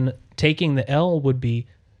 when taking the L would be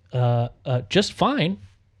just fine,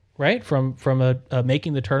 right, from a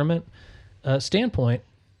making the tournament standpoint,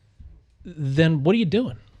 then what are you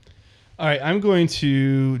doing? All right, I'm going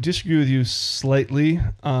to disagree with you slightly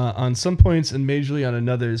on some points and majorly on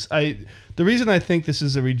others. The reason I think this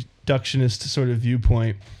is a reductionist sort of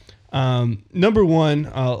viewpoint, number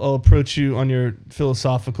one, I'll approach you on your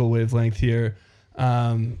philosophical wavelength here,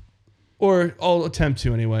 or I'll attempt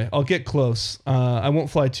to anyway. I'll get close. I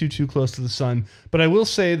won't fly too close to the sun, but I will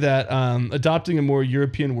say that adopting a more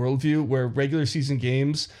European worldview where regular season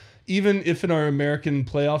games, even if in our American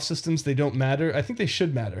playoff systems they don't matter, I think they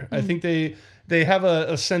should matter. Mm-hmm. I think they have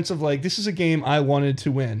a sense of like, this is a game I wanted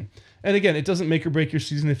to win. And again, it doesn't make or break your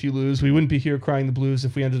season if you lose. We wouldn't be here crying the blues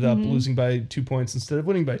if we ended up losing by 2 points instead of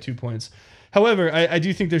winning by 2 points. However, I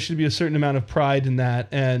do think there should be a certain amount of pride in that.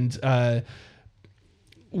 And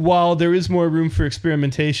while there is more room for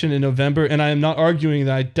experimentation in November, and I am not arguing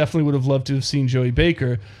that I definitely would have loved to have seen Joey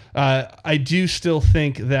Baker, I do still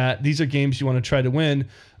think that these are games you want to try to win.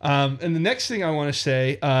 And the next thing I want to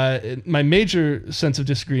say, my major sense of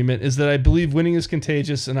disagreement is that I believe winning is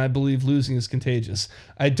contagious and I believe losing is contagious.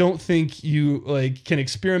 I don't think you can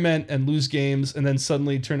experiment and lose games and then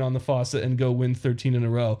suddenly turn on the faucet and go win 13 in a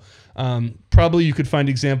row. Probably you could find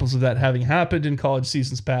examples of that having happened in college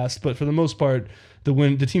seasons past, but for the most part,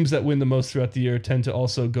 the teams that win the most throughout the year tend to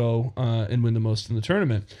also go and win the most in the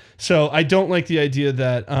tournament. So I don't like the idea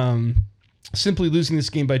that simply losing this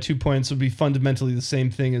game by 2 points would be fundamentally the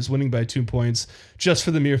same thing as winning by 2 points just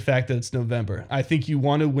for the mere fact that it's November. I think you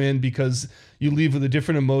want to win because you leave with a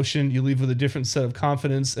different emotion, you leave with a different set of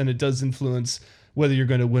confidence, and it does influence whether you're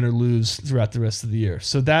going to win or lose throughout the rest of the year.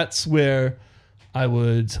 So that's where I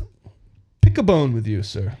would pick a bone with you,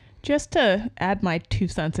 sir. Just to add my 2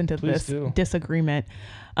 cents into Please this do. disagreement,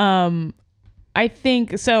 I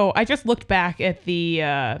think so. I just looked back at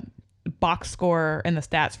the box score and the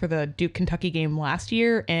stats for the Duke Kentucky game last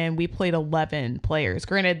year, and we played 11 players.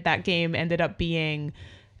 Granted, that game ended up being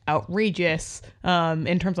outrageous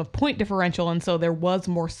in terms of point differential, and so there was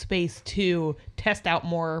more space to test out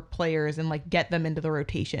more players and get them into the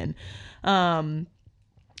rotation.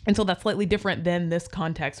 And so that's slightly different than this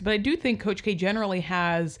context. But I do think Coach K generally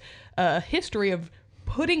has a history of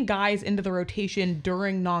putting guys into the rotation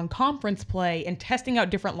during non-conference play and testing out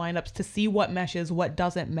different lineups to see what meshes, what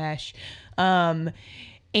doesn't mesh. And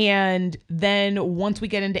then once we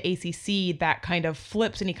get into ACC, that kind of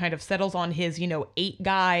flips and he kind of settles on his, 8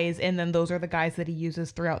 guys. And then those are the guys that he uses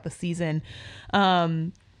throughout the season.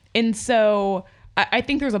 And so I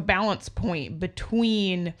think there's a balance point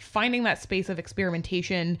between finding that space of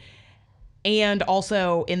experimentation and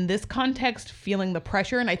also in this context, feeling the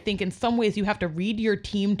pressure. And I think in some ways you have to read your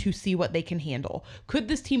team to see what they can handle. Could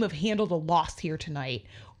this team have handled a loss here tonight?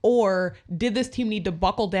 Or did this team need to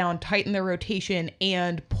buckle down, tighten their rotation,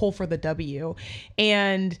 and pull for the W?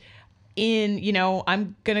 And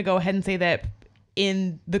I'm going to go ahead and say that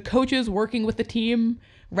in the coaches working with the team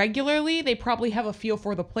regularly, they probably have a feel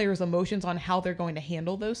for the players' emotions on how they're going to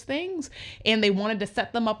handle those things. And they wanted to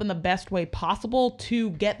set them up in the best way possible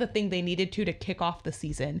to get the thing they needed to kick off the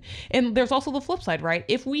season. And there's also the flip side, right?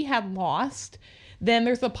 If we had lost, then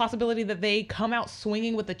there's the possibility that they come out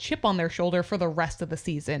swinging with a chip on their shoulder for the rest of the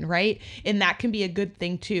season, right? And that can be a good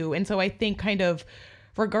thing too. And so I think kind of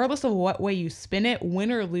regardless of what way you spin it,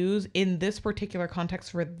 win or lose in this particular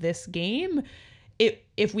context for this game,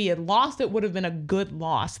 if we had lost, it would have been a good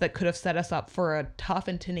loss that could have set us up for a tough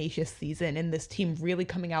and tenacious season and this team really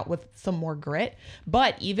coming out with some more grit.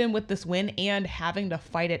 But even with this win and having to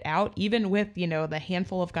fight it out, even with, the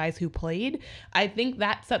handful of guys who played, I think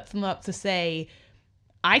that sets them up to say,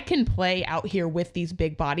 I can play out here with these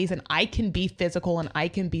big bodies and I can be physical and I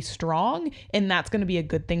can be strong, and that's going to be a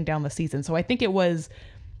good thing down the season. So I think it was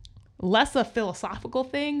less a philosophical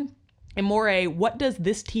thing and more a, what does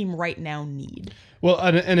this team right now need? Well,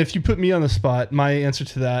 and if you put me on the spot, my answer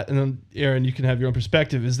to that, and then Aaron, you can have your own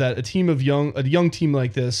perspective, is that a young team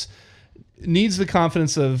like this needs the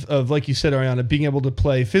confidence of like you said, Ariana, being able to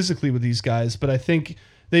play physically with these guys. But I think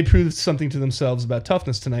they proved something to themselves about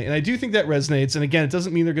toughness tonight. And I do think that resonates. And again, it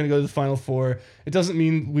doesn't mean they're going to go to the Final Four. It doesn't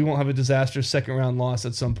mean we won't have a disastrous second round loss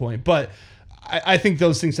at some point. But I think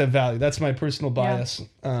those things have value. That's my personal bias.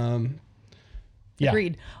 Yeah.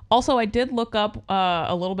 Agreed. Also, I did look up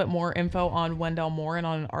a little bit more info on Wendell Moore, and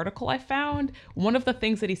on an article I found, one of the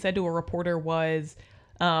things that he said to a reporter was,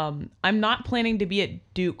 I'm not planning to be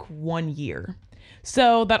at Duke 1 year.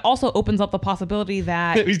 So that also opens up the possibility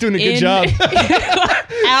that he's doing a good job.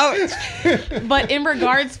 Ouch. But in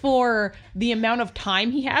regards for the amount of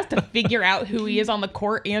time he has to figure out who he is on the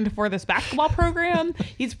court and for this basketball program,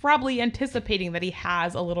 he's probably anticipating that he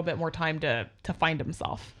has a little bit more time to find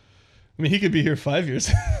himself. I mean, he could be here 5 years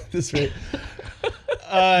at this rate.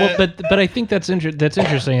 Well, but I think that's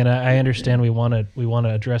interesting, and I understand we want to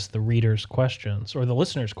address the readers' questions or the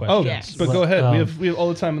listeners' questions. Oh, yes. But go ahead. We have all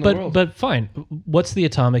the time in the world. But fine. What's the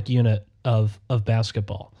atomic unit of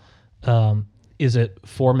basketball? Is it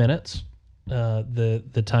 4 minutes?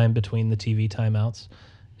 The time between the TV timeouts.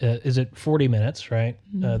 Is it 40 minutes? Right.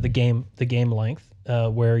 Mm-hmm. The game length,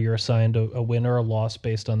 where you're assigned a win or a loss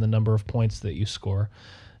based on the number of points that you score.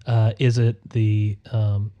 Is it the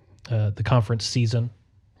conference season,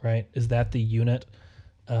 right? Is that the unit?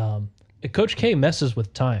 Coach K messes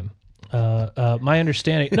with time. My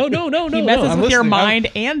understanding. No. He messes with your mind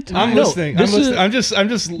and time. I'm listening. I'm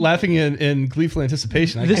just laughing in gleeful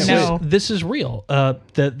anticipation. This is real.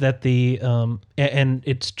 That the and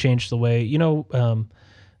it's changed the way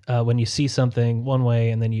when you see something one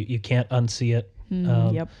way and then you can't unsee it.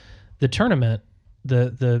 Yep. The tournament,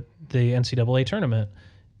 the NCAA tournament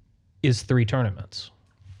is 3 tournaments,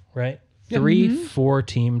 right? Yep. 3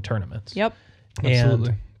 4-team tournaments. Yep.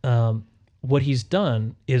 Absolutely. And what he's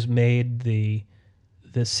done is made the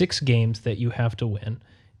 6 games that you have to win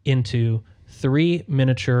into 3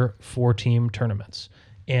 miniature 4-team tournaments,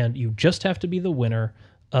 and you just have to be the winner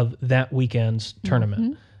of that weekend's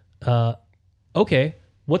tournament. Okay,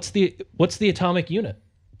 what's the atomic unit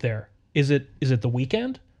there? Is it the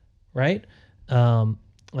weekend, right?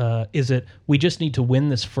 Is it we just need to win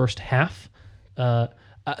this first half?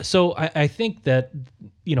 So I think that,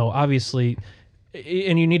 obviously,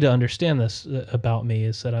 and you need to understand this about me,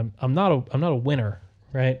 is that I'm not a winner,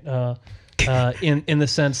 right? In the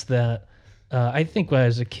sense that I think when I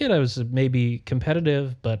was a kid I was maybe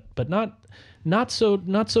competitive, but not so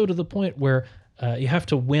to the point where you have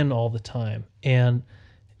to win all the time. And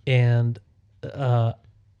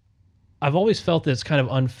I've always felt that it's kind of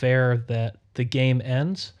unfair that the game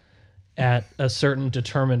ends at a certain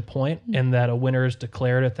determined point and that a winner is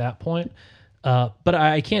declared at that point. But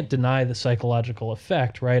I can't deny the psychological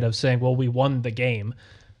effect, right, of saying, well, we won the game,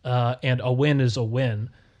 and a win is a win.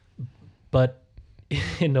 But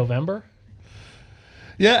in November?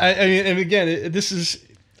 Yeah, I mean, and again, this is...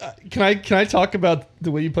 Can I talk about the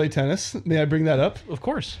way you play tennis? May I bring that up? Of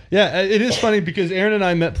course. Yeah, it is funny because Aaron and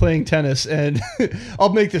I met playing tennis, and I'll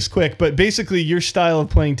make this quick, but basically your style of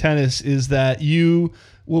playing tennis is that you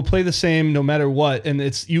will play the same no matter what, and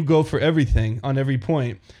it's you go for everything on every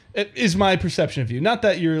point. It is my perception of you. Not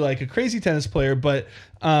that you're like a crazy tennis player, but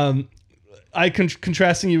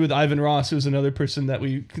contrasting you with Ivan Ross, who's another person that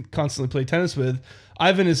we constantly play tennis with.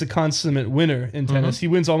 Ivan is a consummate winner in tennis. He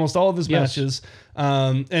wins almost all of his matches.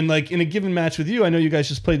 And like in a given match with you, I know you guys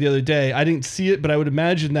just played the other day. I didn't see it, but I would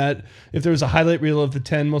imagine that if there was a highlight reel of the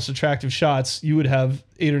 10 most attractive shots, you would have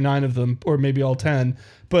 8 or 9 of them, or maybe all 10.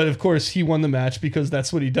 But of course, he won the match because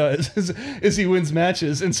that's what he does, is he wins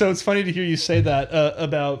matches. And so it's funny to hear you say that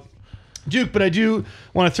about Duke. But I do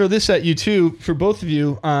want to throw this at you too, for both of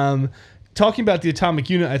you. Talking about the atomic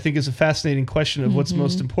unit, I think, is a fascinating question of what's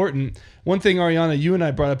most important. One thing, Ariana, you and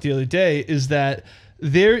I brought up the other day is that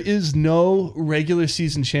there is no regular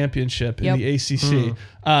season championship in the ACC.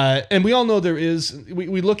 And we all know there is.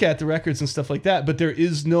 We look at the records and stuff like that, but there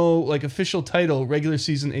is no like official title, regular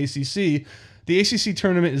season ACC. The ACC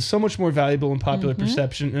tournament is so much more valuable in popular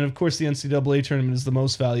perception. And of course, the NCAA tournament is the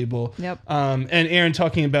most valuable. And Aaron,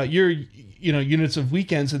 talking about your units of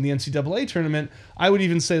weekends in the NCAA tournament, I would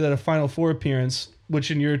even say that a Final Four appearance,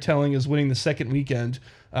 which in your telling is winning the second weekend,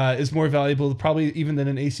 is more valuable probably even than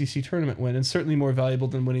an ACC tournament win, and certainly more valuable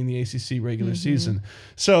than winning the ACC regular season.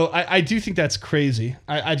 So I do think that's crazy.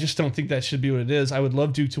 I just don't think that should be what it is. I would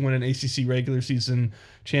love Duke to win an ACC regular season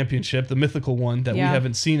championship, the mythical one that we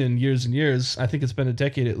haven't seen in years and years. I think it's been a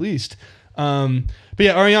decade at least. But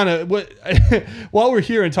yeah, Ariana, while we're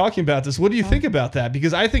here and talking about this, what do you think about that?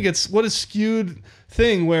 Because I think it's what a skewed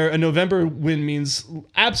thing where a November win means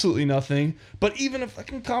absolutely nothing, but even a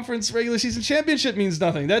fucking conference regular season championship means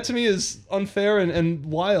nothing. That to me is unfair and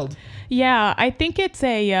wild. Yeah, I think it's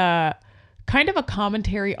a kind of a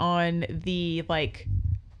commentary on the like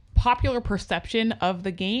popular perception of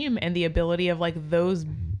the game and the ability of like those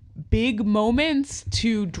big moments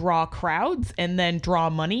to draw crowds and then draw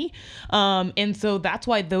money. And so that's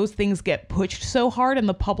why those things get pushed so hard in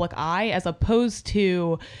the public eye, as opposed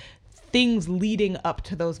to things leading up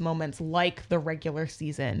to those moments like the regular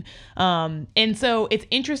season. And so it's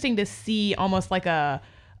interesting to see almost like a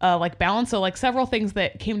like balance. So like several things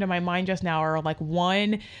that came to my mind just now are like,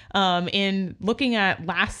 one, in looking at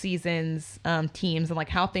last season's teams and like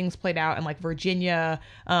how things played out, and like Virginia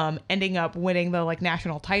ending up winning the like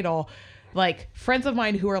national title. Like friends of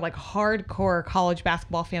mine who are like hardcore college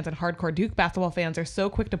basketball fans and hardcore Duke basketball fans are so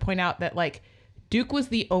quick to point out that like Duke was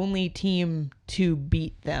the only team to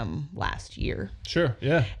beat them last year. Sure,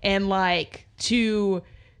 yeah. And like to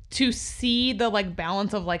see the like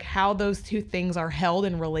balance of like how those two things are held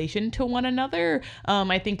in relation to one another,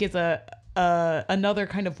 I think is another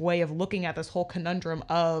kind of way of looking at this whole conundrum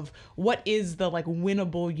of what is the like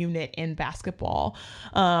winnable unit in basketball,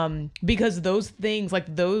 because those things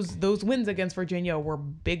like those wins against Virginia were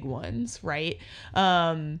big ones, right?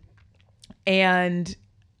 And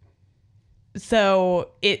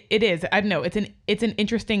so it is, I don't know, it's an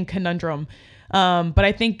interesting conundrum, but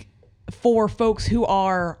I think for folks who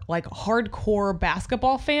are like hardcore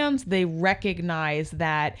basketball fans, they recognize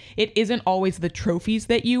that it isn't always the trophies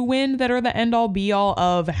that you win that are the end all be all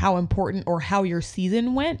of how important or how your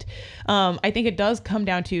season went. I think it does come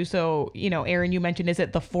down to, so, you know, Aaron, you mentioned, is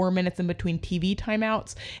it the 4 minutes in between TV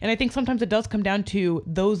timeouts? And I think sometimes it does come down to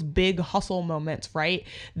those big hustle moments, right?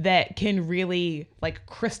 That can really like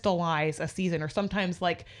crystallize a season, or sometimes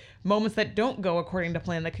like moments that don't go according to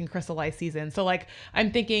plan that can crystallize season. So like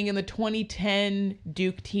I'm thinking in the 2010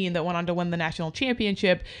 Duke team that went on to win the national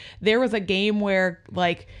championship, there was a game where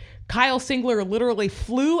like Kyle Singler literally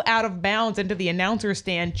flew out of bounds into the announcer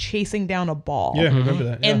stand chasing down a ball. Yeah, I remember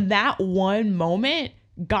that. Yeah. And that one moment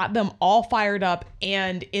got them all fired up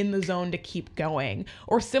and in the zone to keep going.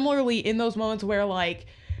 Or similarly in those moments where like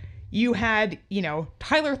you had, you know,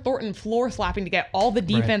 Tyler Thornton floor slapping to get all the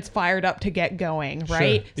defense fired up to get going,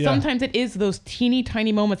 right? Sure. Yeah. Sometimes it is those teeny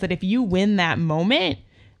tiny moments that if you win that moment,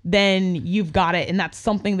 then you've got it. And that's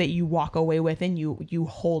something that you walk away with and you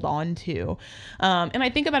hold on to. And I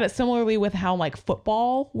think about it similarly with how like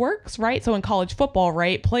football works, right? So in college football,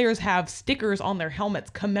 right, players have stickers on their helmets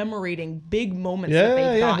commemorating big moments that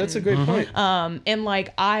they've gotten. That's a great point. And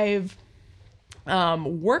like I've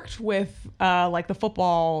worked with like the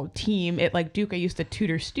football team at like Duke. I used to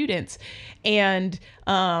tutor students, and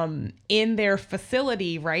in their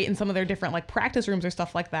facility, right, in some of their different like practice rooms or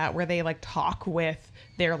stuff like that, where they like talk with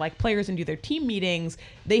their like players and do their team meetings,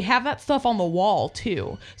 they have that stuff on the wall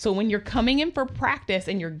too. So when you're coming in for practice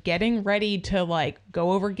and you're getting ready to like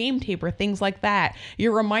go over game tape or things like that,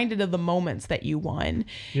 you're reminded of the moments that you won.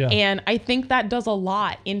 Yeah. And I think that does a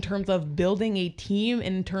lot in terms of building a team,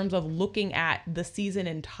 in terms of looking at the season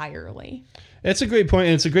entirely. It's a great point,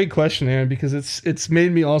 and it's a great question, Aaron, because it's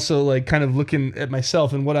made me also like kind of looking at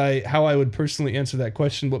myself and how I would personally answer that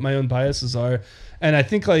question, what my own biases are. And I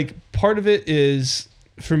think like part of it is,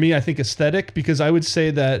 for me, I think aesthetic, because I would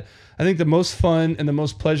say that I think the most fun and the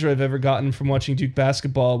most pleasure I've ever gotten from watching Duke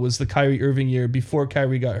basketball was the Kyrie Irving year before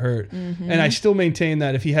Kyrie got hurt. Mm-hmm. And I still maintain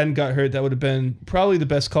that if he hadn't got hurt, that would have been probably the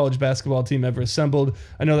best college basketball team ever assembled.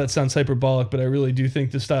 I know that sounds hyperbolic, but I really do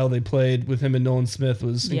think the style they played with him and Nolan Smith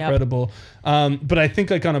was incredible. But I think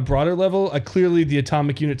like on a broader level, clearly the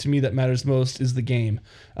atomic unit to me that matters most is the game.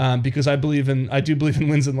 Because I do believe in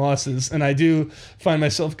wins and losses, and I do find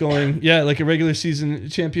myself going, yeah, like a regular season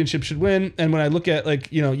championship should win. And when I look at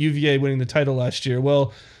like, you know, UVA winning the title last year,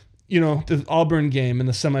 well, you know, the Auburn game in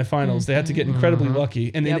the semifinals, they had to get incredibly lucky.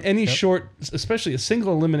 And in any short, especially a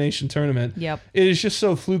single elimination tournament, it is just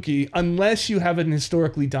so fluky unless you have an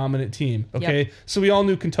historically dominant team. Okay. So we all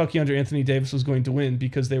knew Kentucky under Anthony Davis was going to win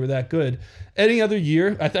because they were that good. Any other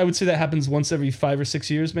year, I would say that happens once every 5 or 6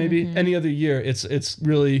 years, maybe. Any other year, it's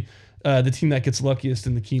really the team that gets luckiest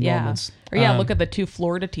in the key moments. Or look at the two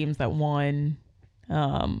Florida teams that won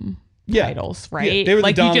titles, right? Yeah, they were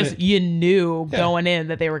like the dominant. you knew going in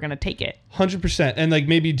that they were going to take it. 100%. And like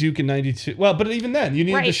maybe Duke in 92. Well, but even then, you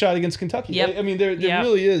needed the shot against Kentucky. Yep. Right? I mean, there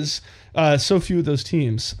really is so few of those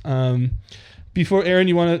teams. Before, Aaron,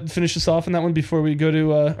 you want to finish us off on that one before we go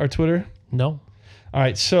to our Twitter? No. All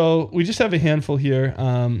right, so we just have a handful here.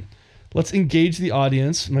 Let's engage the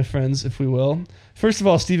audience, my friends, if we will. First of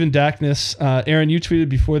all, Stephen Dackness. Aaron, you tweeted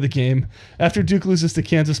before the game, after Duke loses to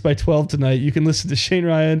Kansas by 12 tonight, you can listen to Shane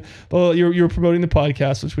Ryan. Well, you're promoting the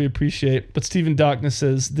podcast, which we appreciate. But Stephen Dackness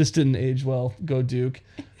says, this didn't age well. Go Duke.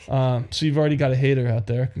 So you've already got a hater out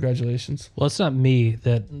there. Congratulations. Well, it's not me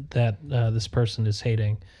that this person is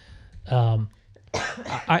hating.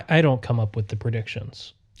 I don't come up with the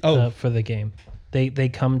predictions for the game. They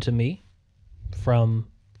come to me from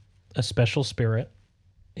a special spirit,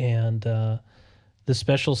 and the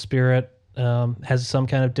special spirit has some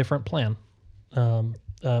kind of different plan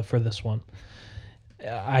for this one.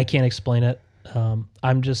 I can't explain it.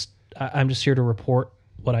 I'm just here to report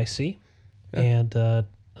what I see, and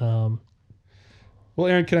well,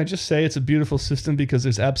 Aaron, can I just say it's a beautiful system because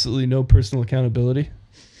there's absolutely no personal accountability.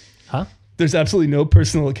 Huh? There's absolutely no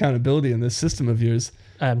personal accountability in this system of yours.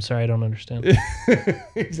 I'm sorry, I don't understand.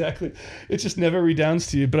 Exactly. It just never redounds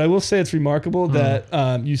to you. But I will say it's remarkable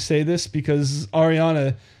that you say this because,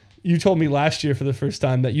 Ariana, you told me last year for the first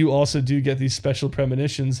time that you also do get these special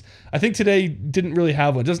premonitions. I think today didn't really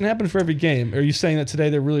have one. It doesn't happen for every game. Are you saying that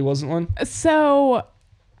today there really wasn't one? So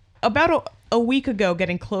about a week ago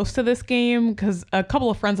getting close to this game because a couple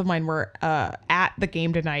of friends of mine were at the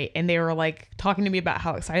game tonight and they were like talking to me about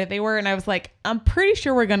how excited they were. And I was like, I'm pretty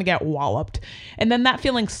sure we're going to get walloped. And then that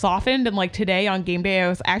feeling softened. And like today on game day, I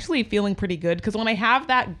was actually feeling pretty good because when I have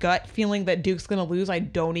that gut feeling that Duke's going to lose, I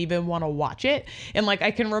don't even want to watch it. And like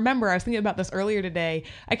I can remember, I was thinking about this earlier today.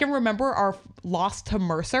 I can remember our loss to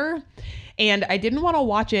Mercer. And I didn't want to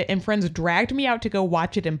watch it, and friends dragged me out to go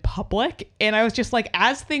watch it in public. And I was just like,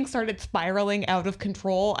 as things started spiraling out of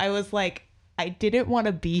control, I was like, I didn't want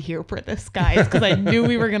to be here for this, guys, because I knew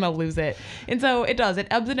we were going to lose it. And so it does. It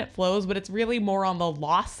ebbs and it flows, but it's really more on the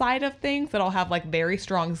loss side of things that I'll have like very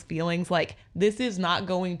strong feelings like, this is not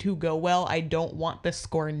going to go well. I don't want this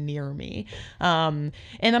score near me. And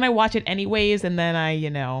then I watch it anyways, and then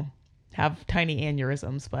I, have tiny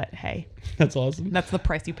aneurysms, but hey, that's awesome. That's the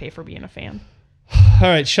price you pay for being a fan. All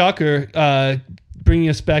right, Shocker, bringing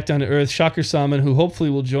us back down to earth. Shocker Salmon, who hopefully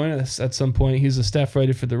will join us at some point. He's a staff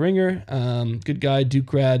writer for The Ringer. Good guy, Duke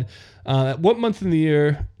grad. At what month in the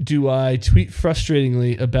year do I tweet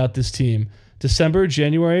frustratingly about this team? December,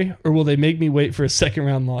 January, or will they make me wait for a second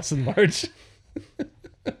round loss in March?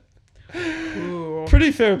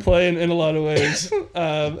 Pretty fair play in a lot of ways.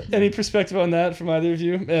 Any perspective on that from either of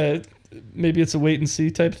you? Maybe it's a wait and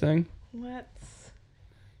see type thing.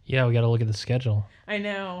 Yeah, we got to look at the schedule. I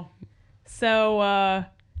know. So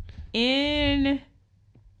in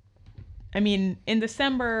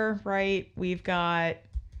December, right, we've got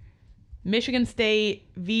Michigan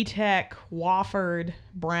State, VTech, Wofford,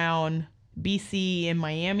 Brown, BC, and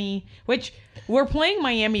Miami, which we're playing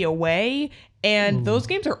Miami away. And those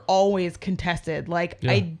games are always contested. Like,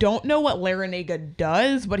 yeah. I don't know what Larinaga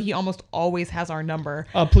does, but he almost always has our number.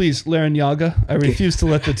 Please, Larinaga. I refuse to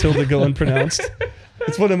let the tilde go unpronounced.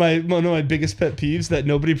 It's one of my biggest pet peeves that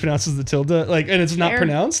nobody pronounces the tilde. Like, and it's not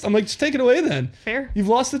pronounced. I'm like, just take it away then. Fair. You've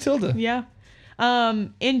lost the tilde. Yeah.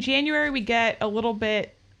 In January, we get a little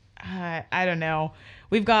bit, I don't know.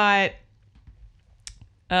 We've got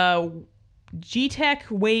G-Tech,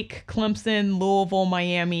 Wake, Clemson, Louisville,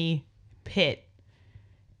 Miami, Pitt.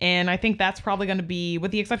 And I think that's probably going to be,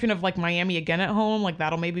 with the exception of like Miami again at home, like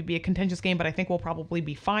that'll maybe be a contentious game, but I think we'll probably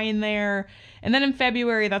be fine there. And then in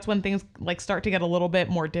February, that's when things like start to get a little bit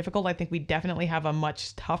more difficult. I think we definitely have a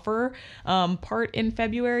much tougher part in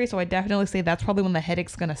February. So I definitely say that's probably when the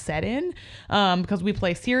headache's going to set in, because we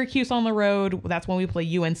play Syracuse on the road. That's when we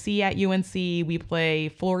play UNC at UNC. We play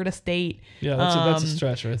Florida State. Yeah, that's a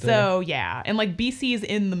stretch right there. So yeah, and like BC is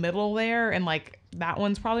in the middle there, and like that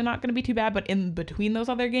one's probably not going to be too bad, but in between those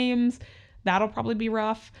other games, that'll probably be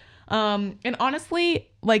rough. And honestly,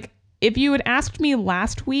 like if you had asked me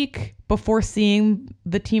last week before seeing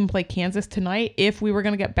the team play Kansas tonight, if we were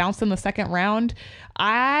going to get bounced in the second round,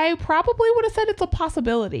 I probably would have said it's a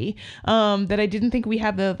possibility. That I didn't think we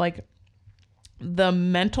had the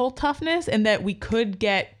mental toughness and that we could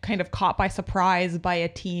get kind of caught by surprise by a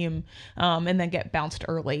team, and then get bounced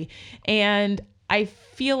early. And I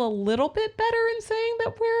feel a little bit better in saying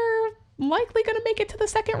that we're likely going to make it to the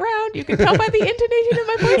second round. You can tell by the intonation in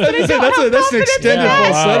my voice that that's an extended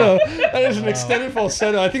falsetto. That is an extended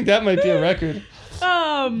falsetto. I think that might be a record.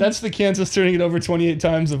 That's the Kansas turning it over 28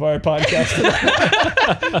 times of our podcast,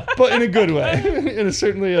 but in a good way, in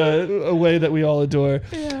certainly a way that we all adore.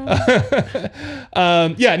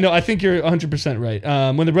 Yeah. No, I think you're 100% right.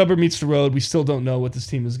 When the rubber meets the road, we still don't know what this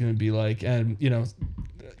team is going to be like, and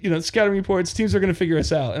scouting reports, teams are going to figure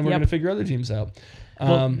us out, and we're going to figure other teams out.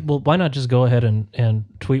 Well, why not just go ahead and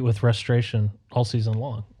tweet with frustration all season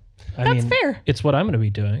long? That's fair. It's what I'm going to be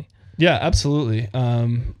doing. Yeah, absolutely.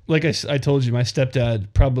 Like I told you, my stepdad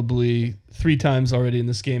probably 3 times already in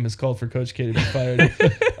this game has called for Coach K to be fired.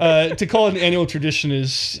 To call it an annual tradition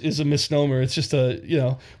is a misnomer. It's just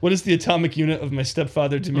what is the atomic unit of my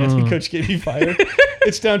stepfather demanding Coach K be fired?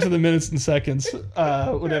 It's down to the minutes and seconds,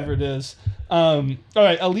 whatever it is. All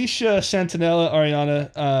right, Alicia Santinella,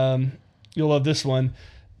 Ariana, you'll love this one.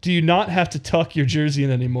 Do you not have to tuck your jersey in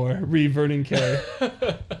anymore? Vernon K.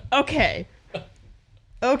 Okay.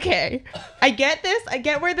 I get this. I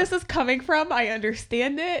get where this is coming from. I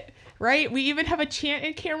understand it. Right? We even have a chant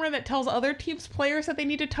in camera that tells other teams' players that they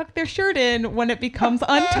need to tuck their shirt in when it becomes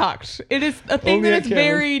untucked. It is a thing that is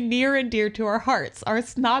very near and dear to our hearts, our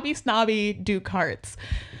snobby Duke hearts.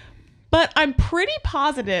 But I'm pretty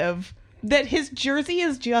positive that his jersey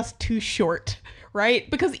is just too short, right?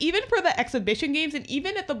 Because even for the exhibition games and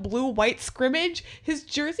even at the blue-white scrimmage, his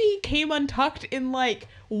jersey came untucked in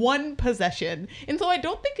one possession. And so I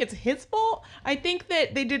don't think it's his fault. I think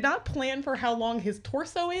that they did not plan for how long his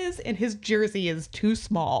torso is, and his jersey is too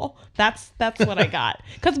small. That's what I got.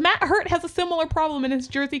 Because Matt Hurt has a similar problem, and his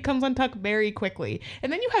jersey comes untucked very quickly. And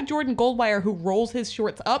then you have Jordan Goldwire, who rolls his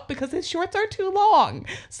shorts up because his shorts are too long.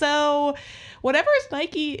 So whatever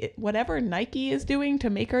Nike is doing to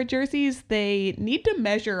make our jerseys, they need to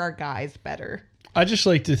measure our guys better. I just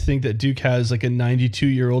like to think that Duke has like a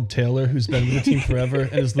 92-year-old tailor who's been with the team forever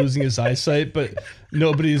and is losing his eyesight, but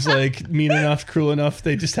nobody's like mean enough, cruel enough.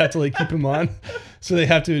 They just have to like keep him on. So they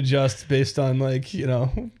have to adjust based on like, you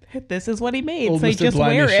know, this is what he made. old So you Mr. just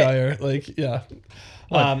wear it. Shire. Like, yeah.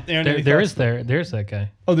 Aaron, there's that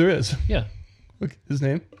guy. Oh, there is. Yeah. Look, his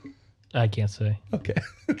name? I can't say. Okay.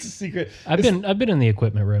 It's a secret. I've been in the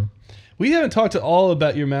equipment room. We haven't talked at all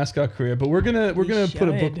about your mascot career, but we're gonna put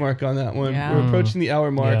a bookmark on that one. Yeah. We're approaching the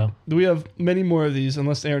hour mark. Yeah. We have many more of these,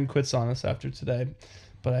 unless Aaron quits on us after today.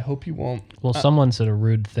 But I hope you won't. Well, someone said a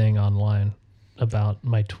rude thing online about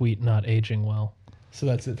my tweet not aging well. So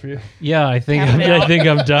that's it for you. Yeah, I think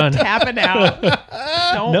I'm done. Tapping out.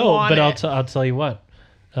 Don't No, want but it. I'll tell you what.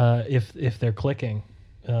 If they're clicking,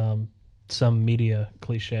 some media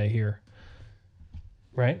cliche here,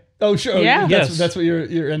 right? Oh, sure. Yeah. That's what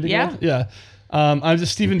you're ending Yeah. on? Yeah. I'm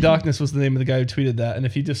just Stephen Darkness was the name of the guy who tweeted that, and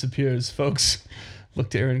if he disappears, folks,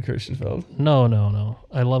 look to Aaron Kirschenfeld. No.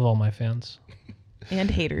 I love all my fans.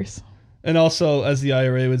 And haters. And also, as the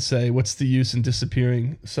IRA would say, what's the use in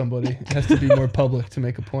disappearing somebody? It has to be more public to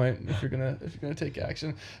make a point if you're gonna take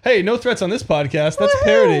action. Hey, no threats on this podcast. That's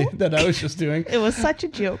parody that I was just doing. It was such a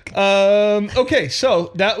joke. Okay,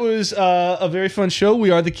 so that was a very fun show.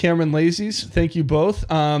 We are the Cameron Lazies. Thank you both.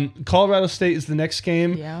 Colorado State is the next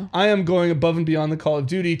game. Yeah. I am going above and beyond the Call of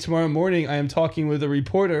Duty. Tomorrow morning, I am talking with a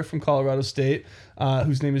reporter from Colorado State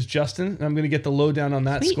whose name is Justin. And I'm going to get the lowdown on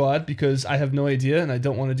that squad because I have no idea and I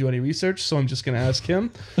don't want to do any research, so I'm just going to ask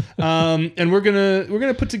him. And we're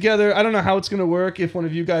gonna put together, I don't know how it's going to work, if one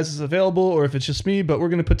of you guys is available or if it's just me, but we're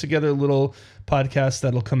going to put together a little podcast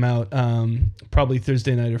that'll come out probably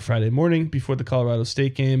Thursday night or Friday morning before the Colorado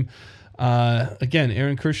State game. Again,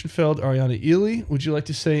 Aaron Kirschenfeld, Ariana Ely, would you like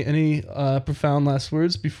to say any profound last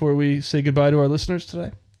words before we say goodbye to our listeners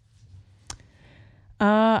today?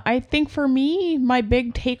 I think for me, my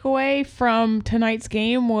big takeaway from tonight's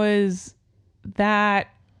game was that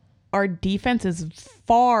our defense is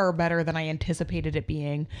far better than I anticipated it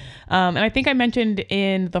being. And I think I mentioned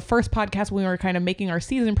in the first podcast when we were kind of making our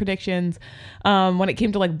season predictions, when it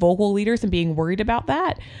came to like vocal leaders and being worried about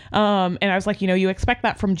that. And I was like, you expect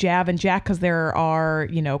that from Jav and Jack because there are,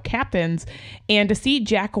 captains. And to see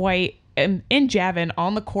Jack White and Javin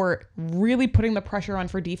on the court really putting the pressure on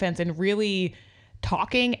for defense and really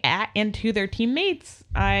talking at and to their teammates,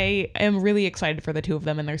 I am really excited for the two of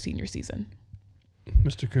them in their senior season.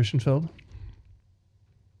 Mr. Kirschenfeld?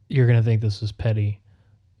 You're going to think this is petty,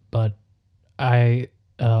 but I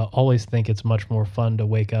always think it's much more fun to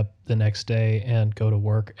wake up the next day and go to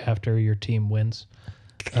work after your team wins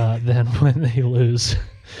than when they lose.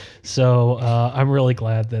 So I'm really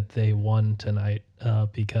glad that they won tonight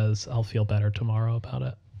because I'll feel better tomorrow about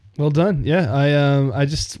it. Well done. Yeah, I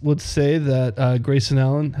just would say that Grayson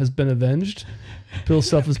Allen has been avenged. Bill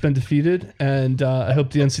Self has been defeated, and I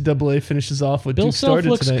hope the NCAA finishes off what Bill Duke Self started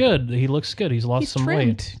looks tonight. good. He looks good. He's lost some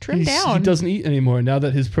weight. Trimmed down. He doesn't eat anymore now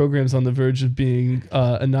that his program's on the verge of being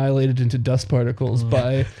annihilated into dust particles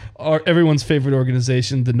by everyone's favorite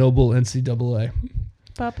organization, the noble NCAA.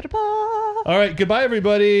 Ba-ba-da-ba. All right, goodbye,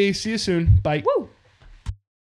 everybody. See you soon. Bye. Woo.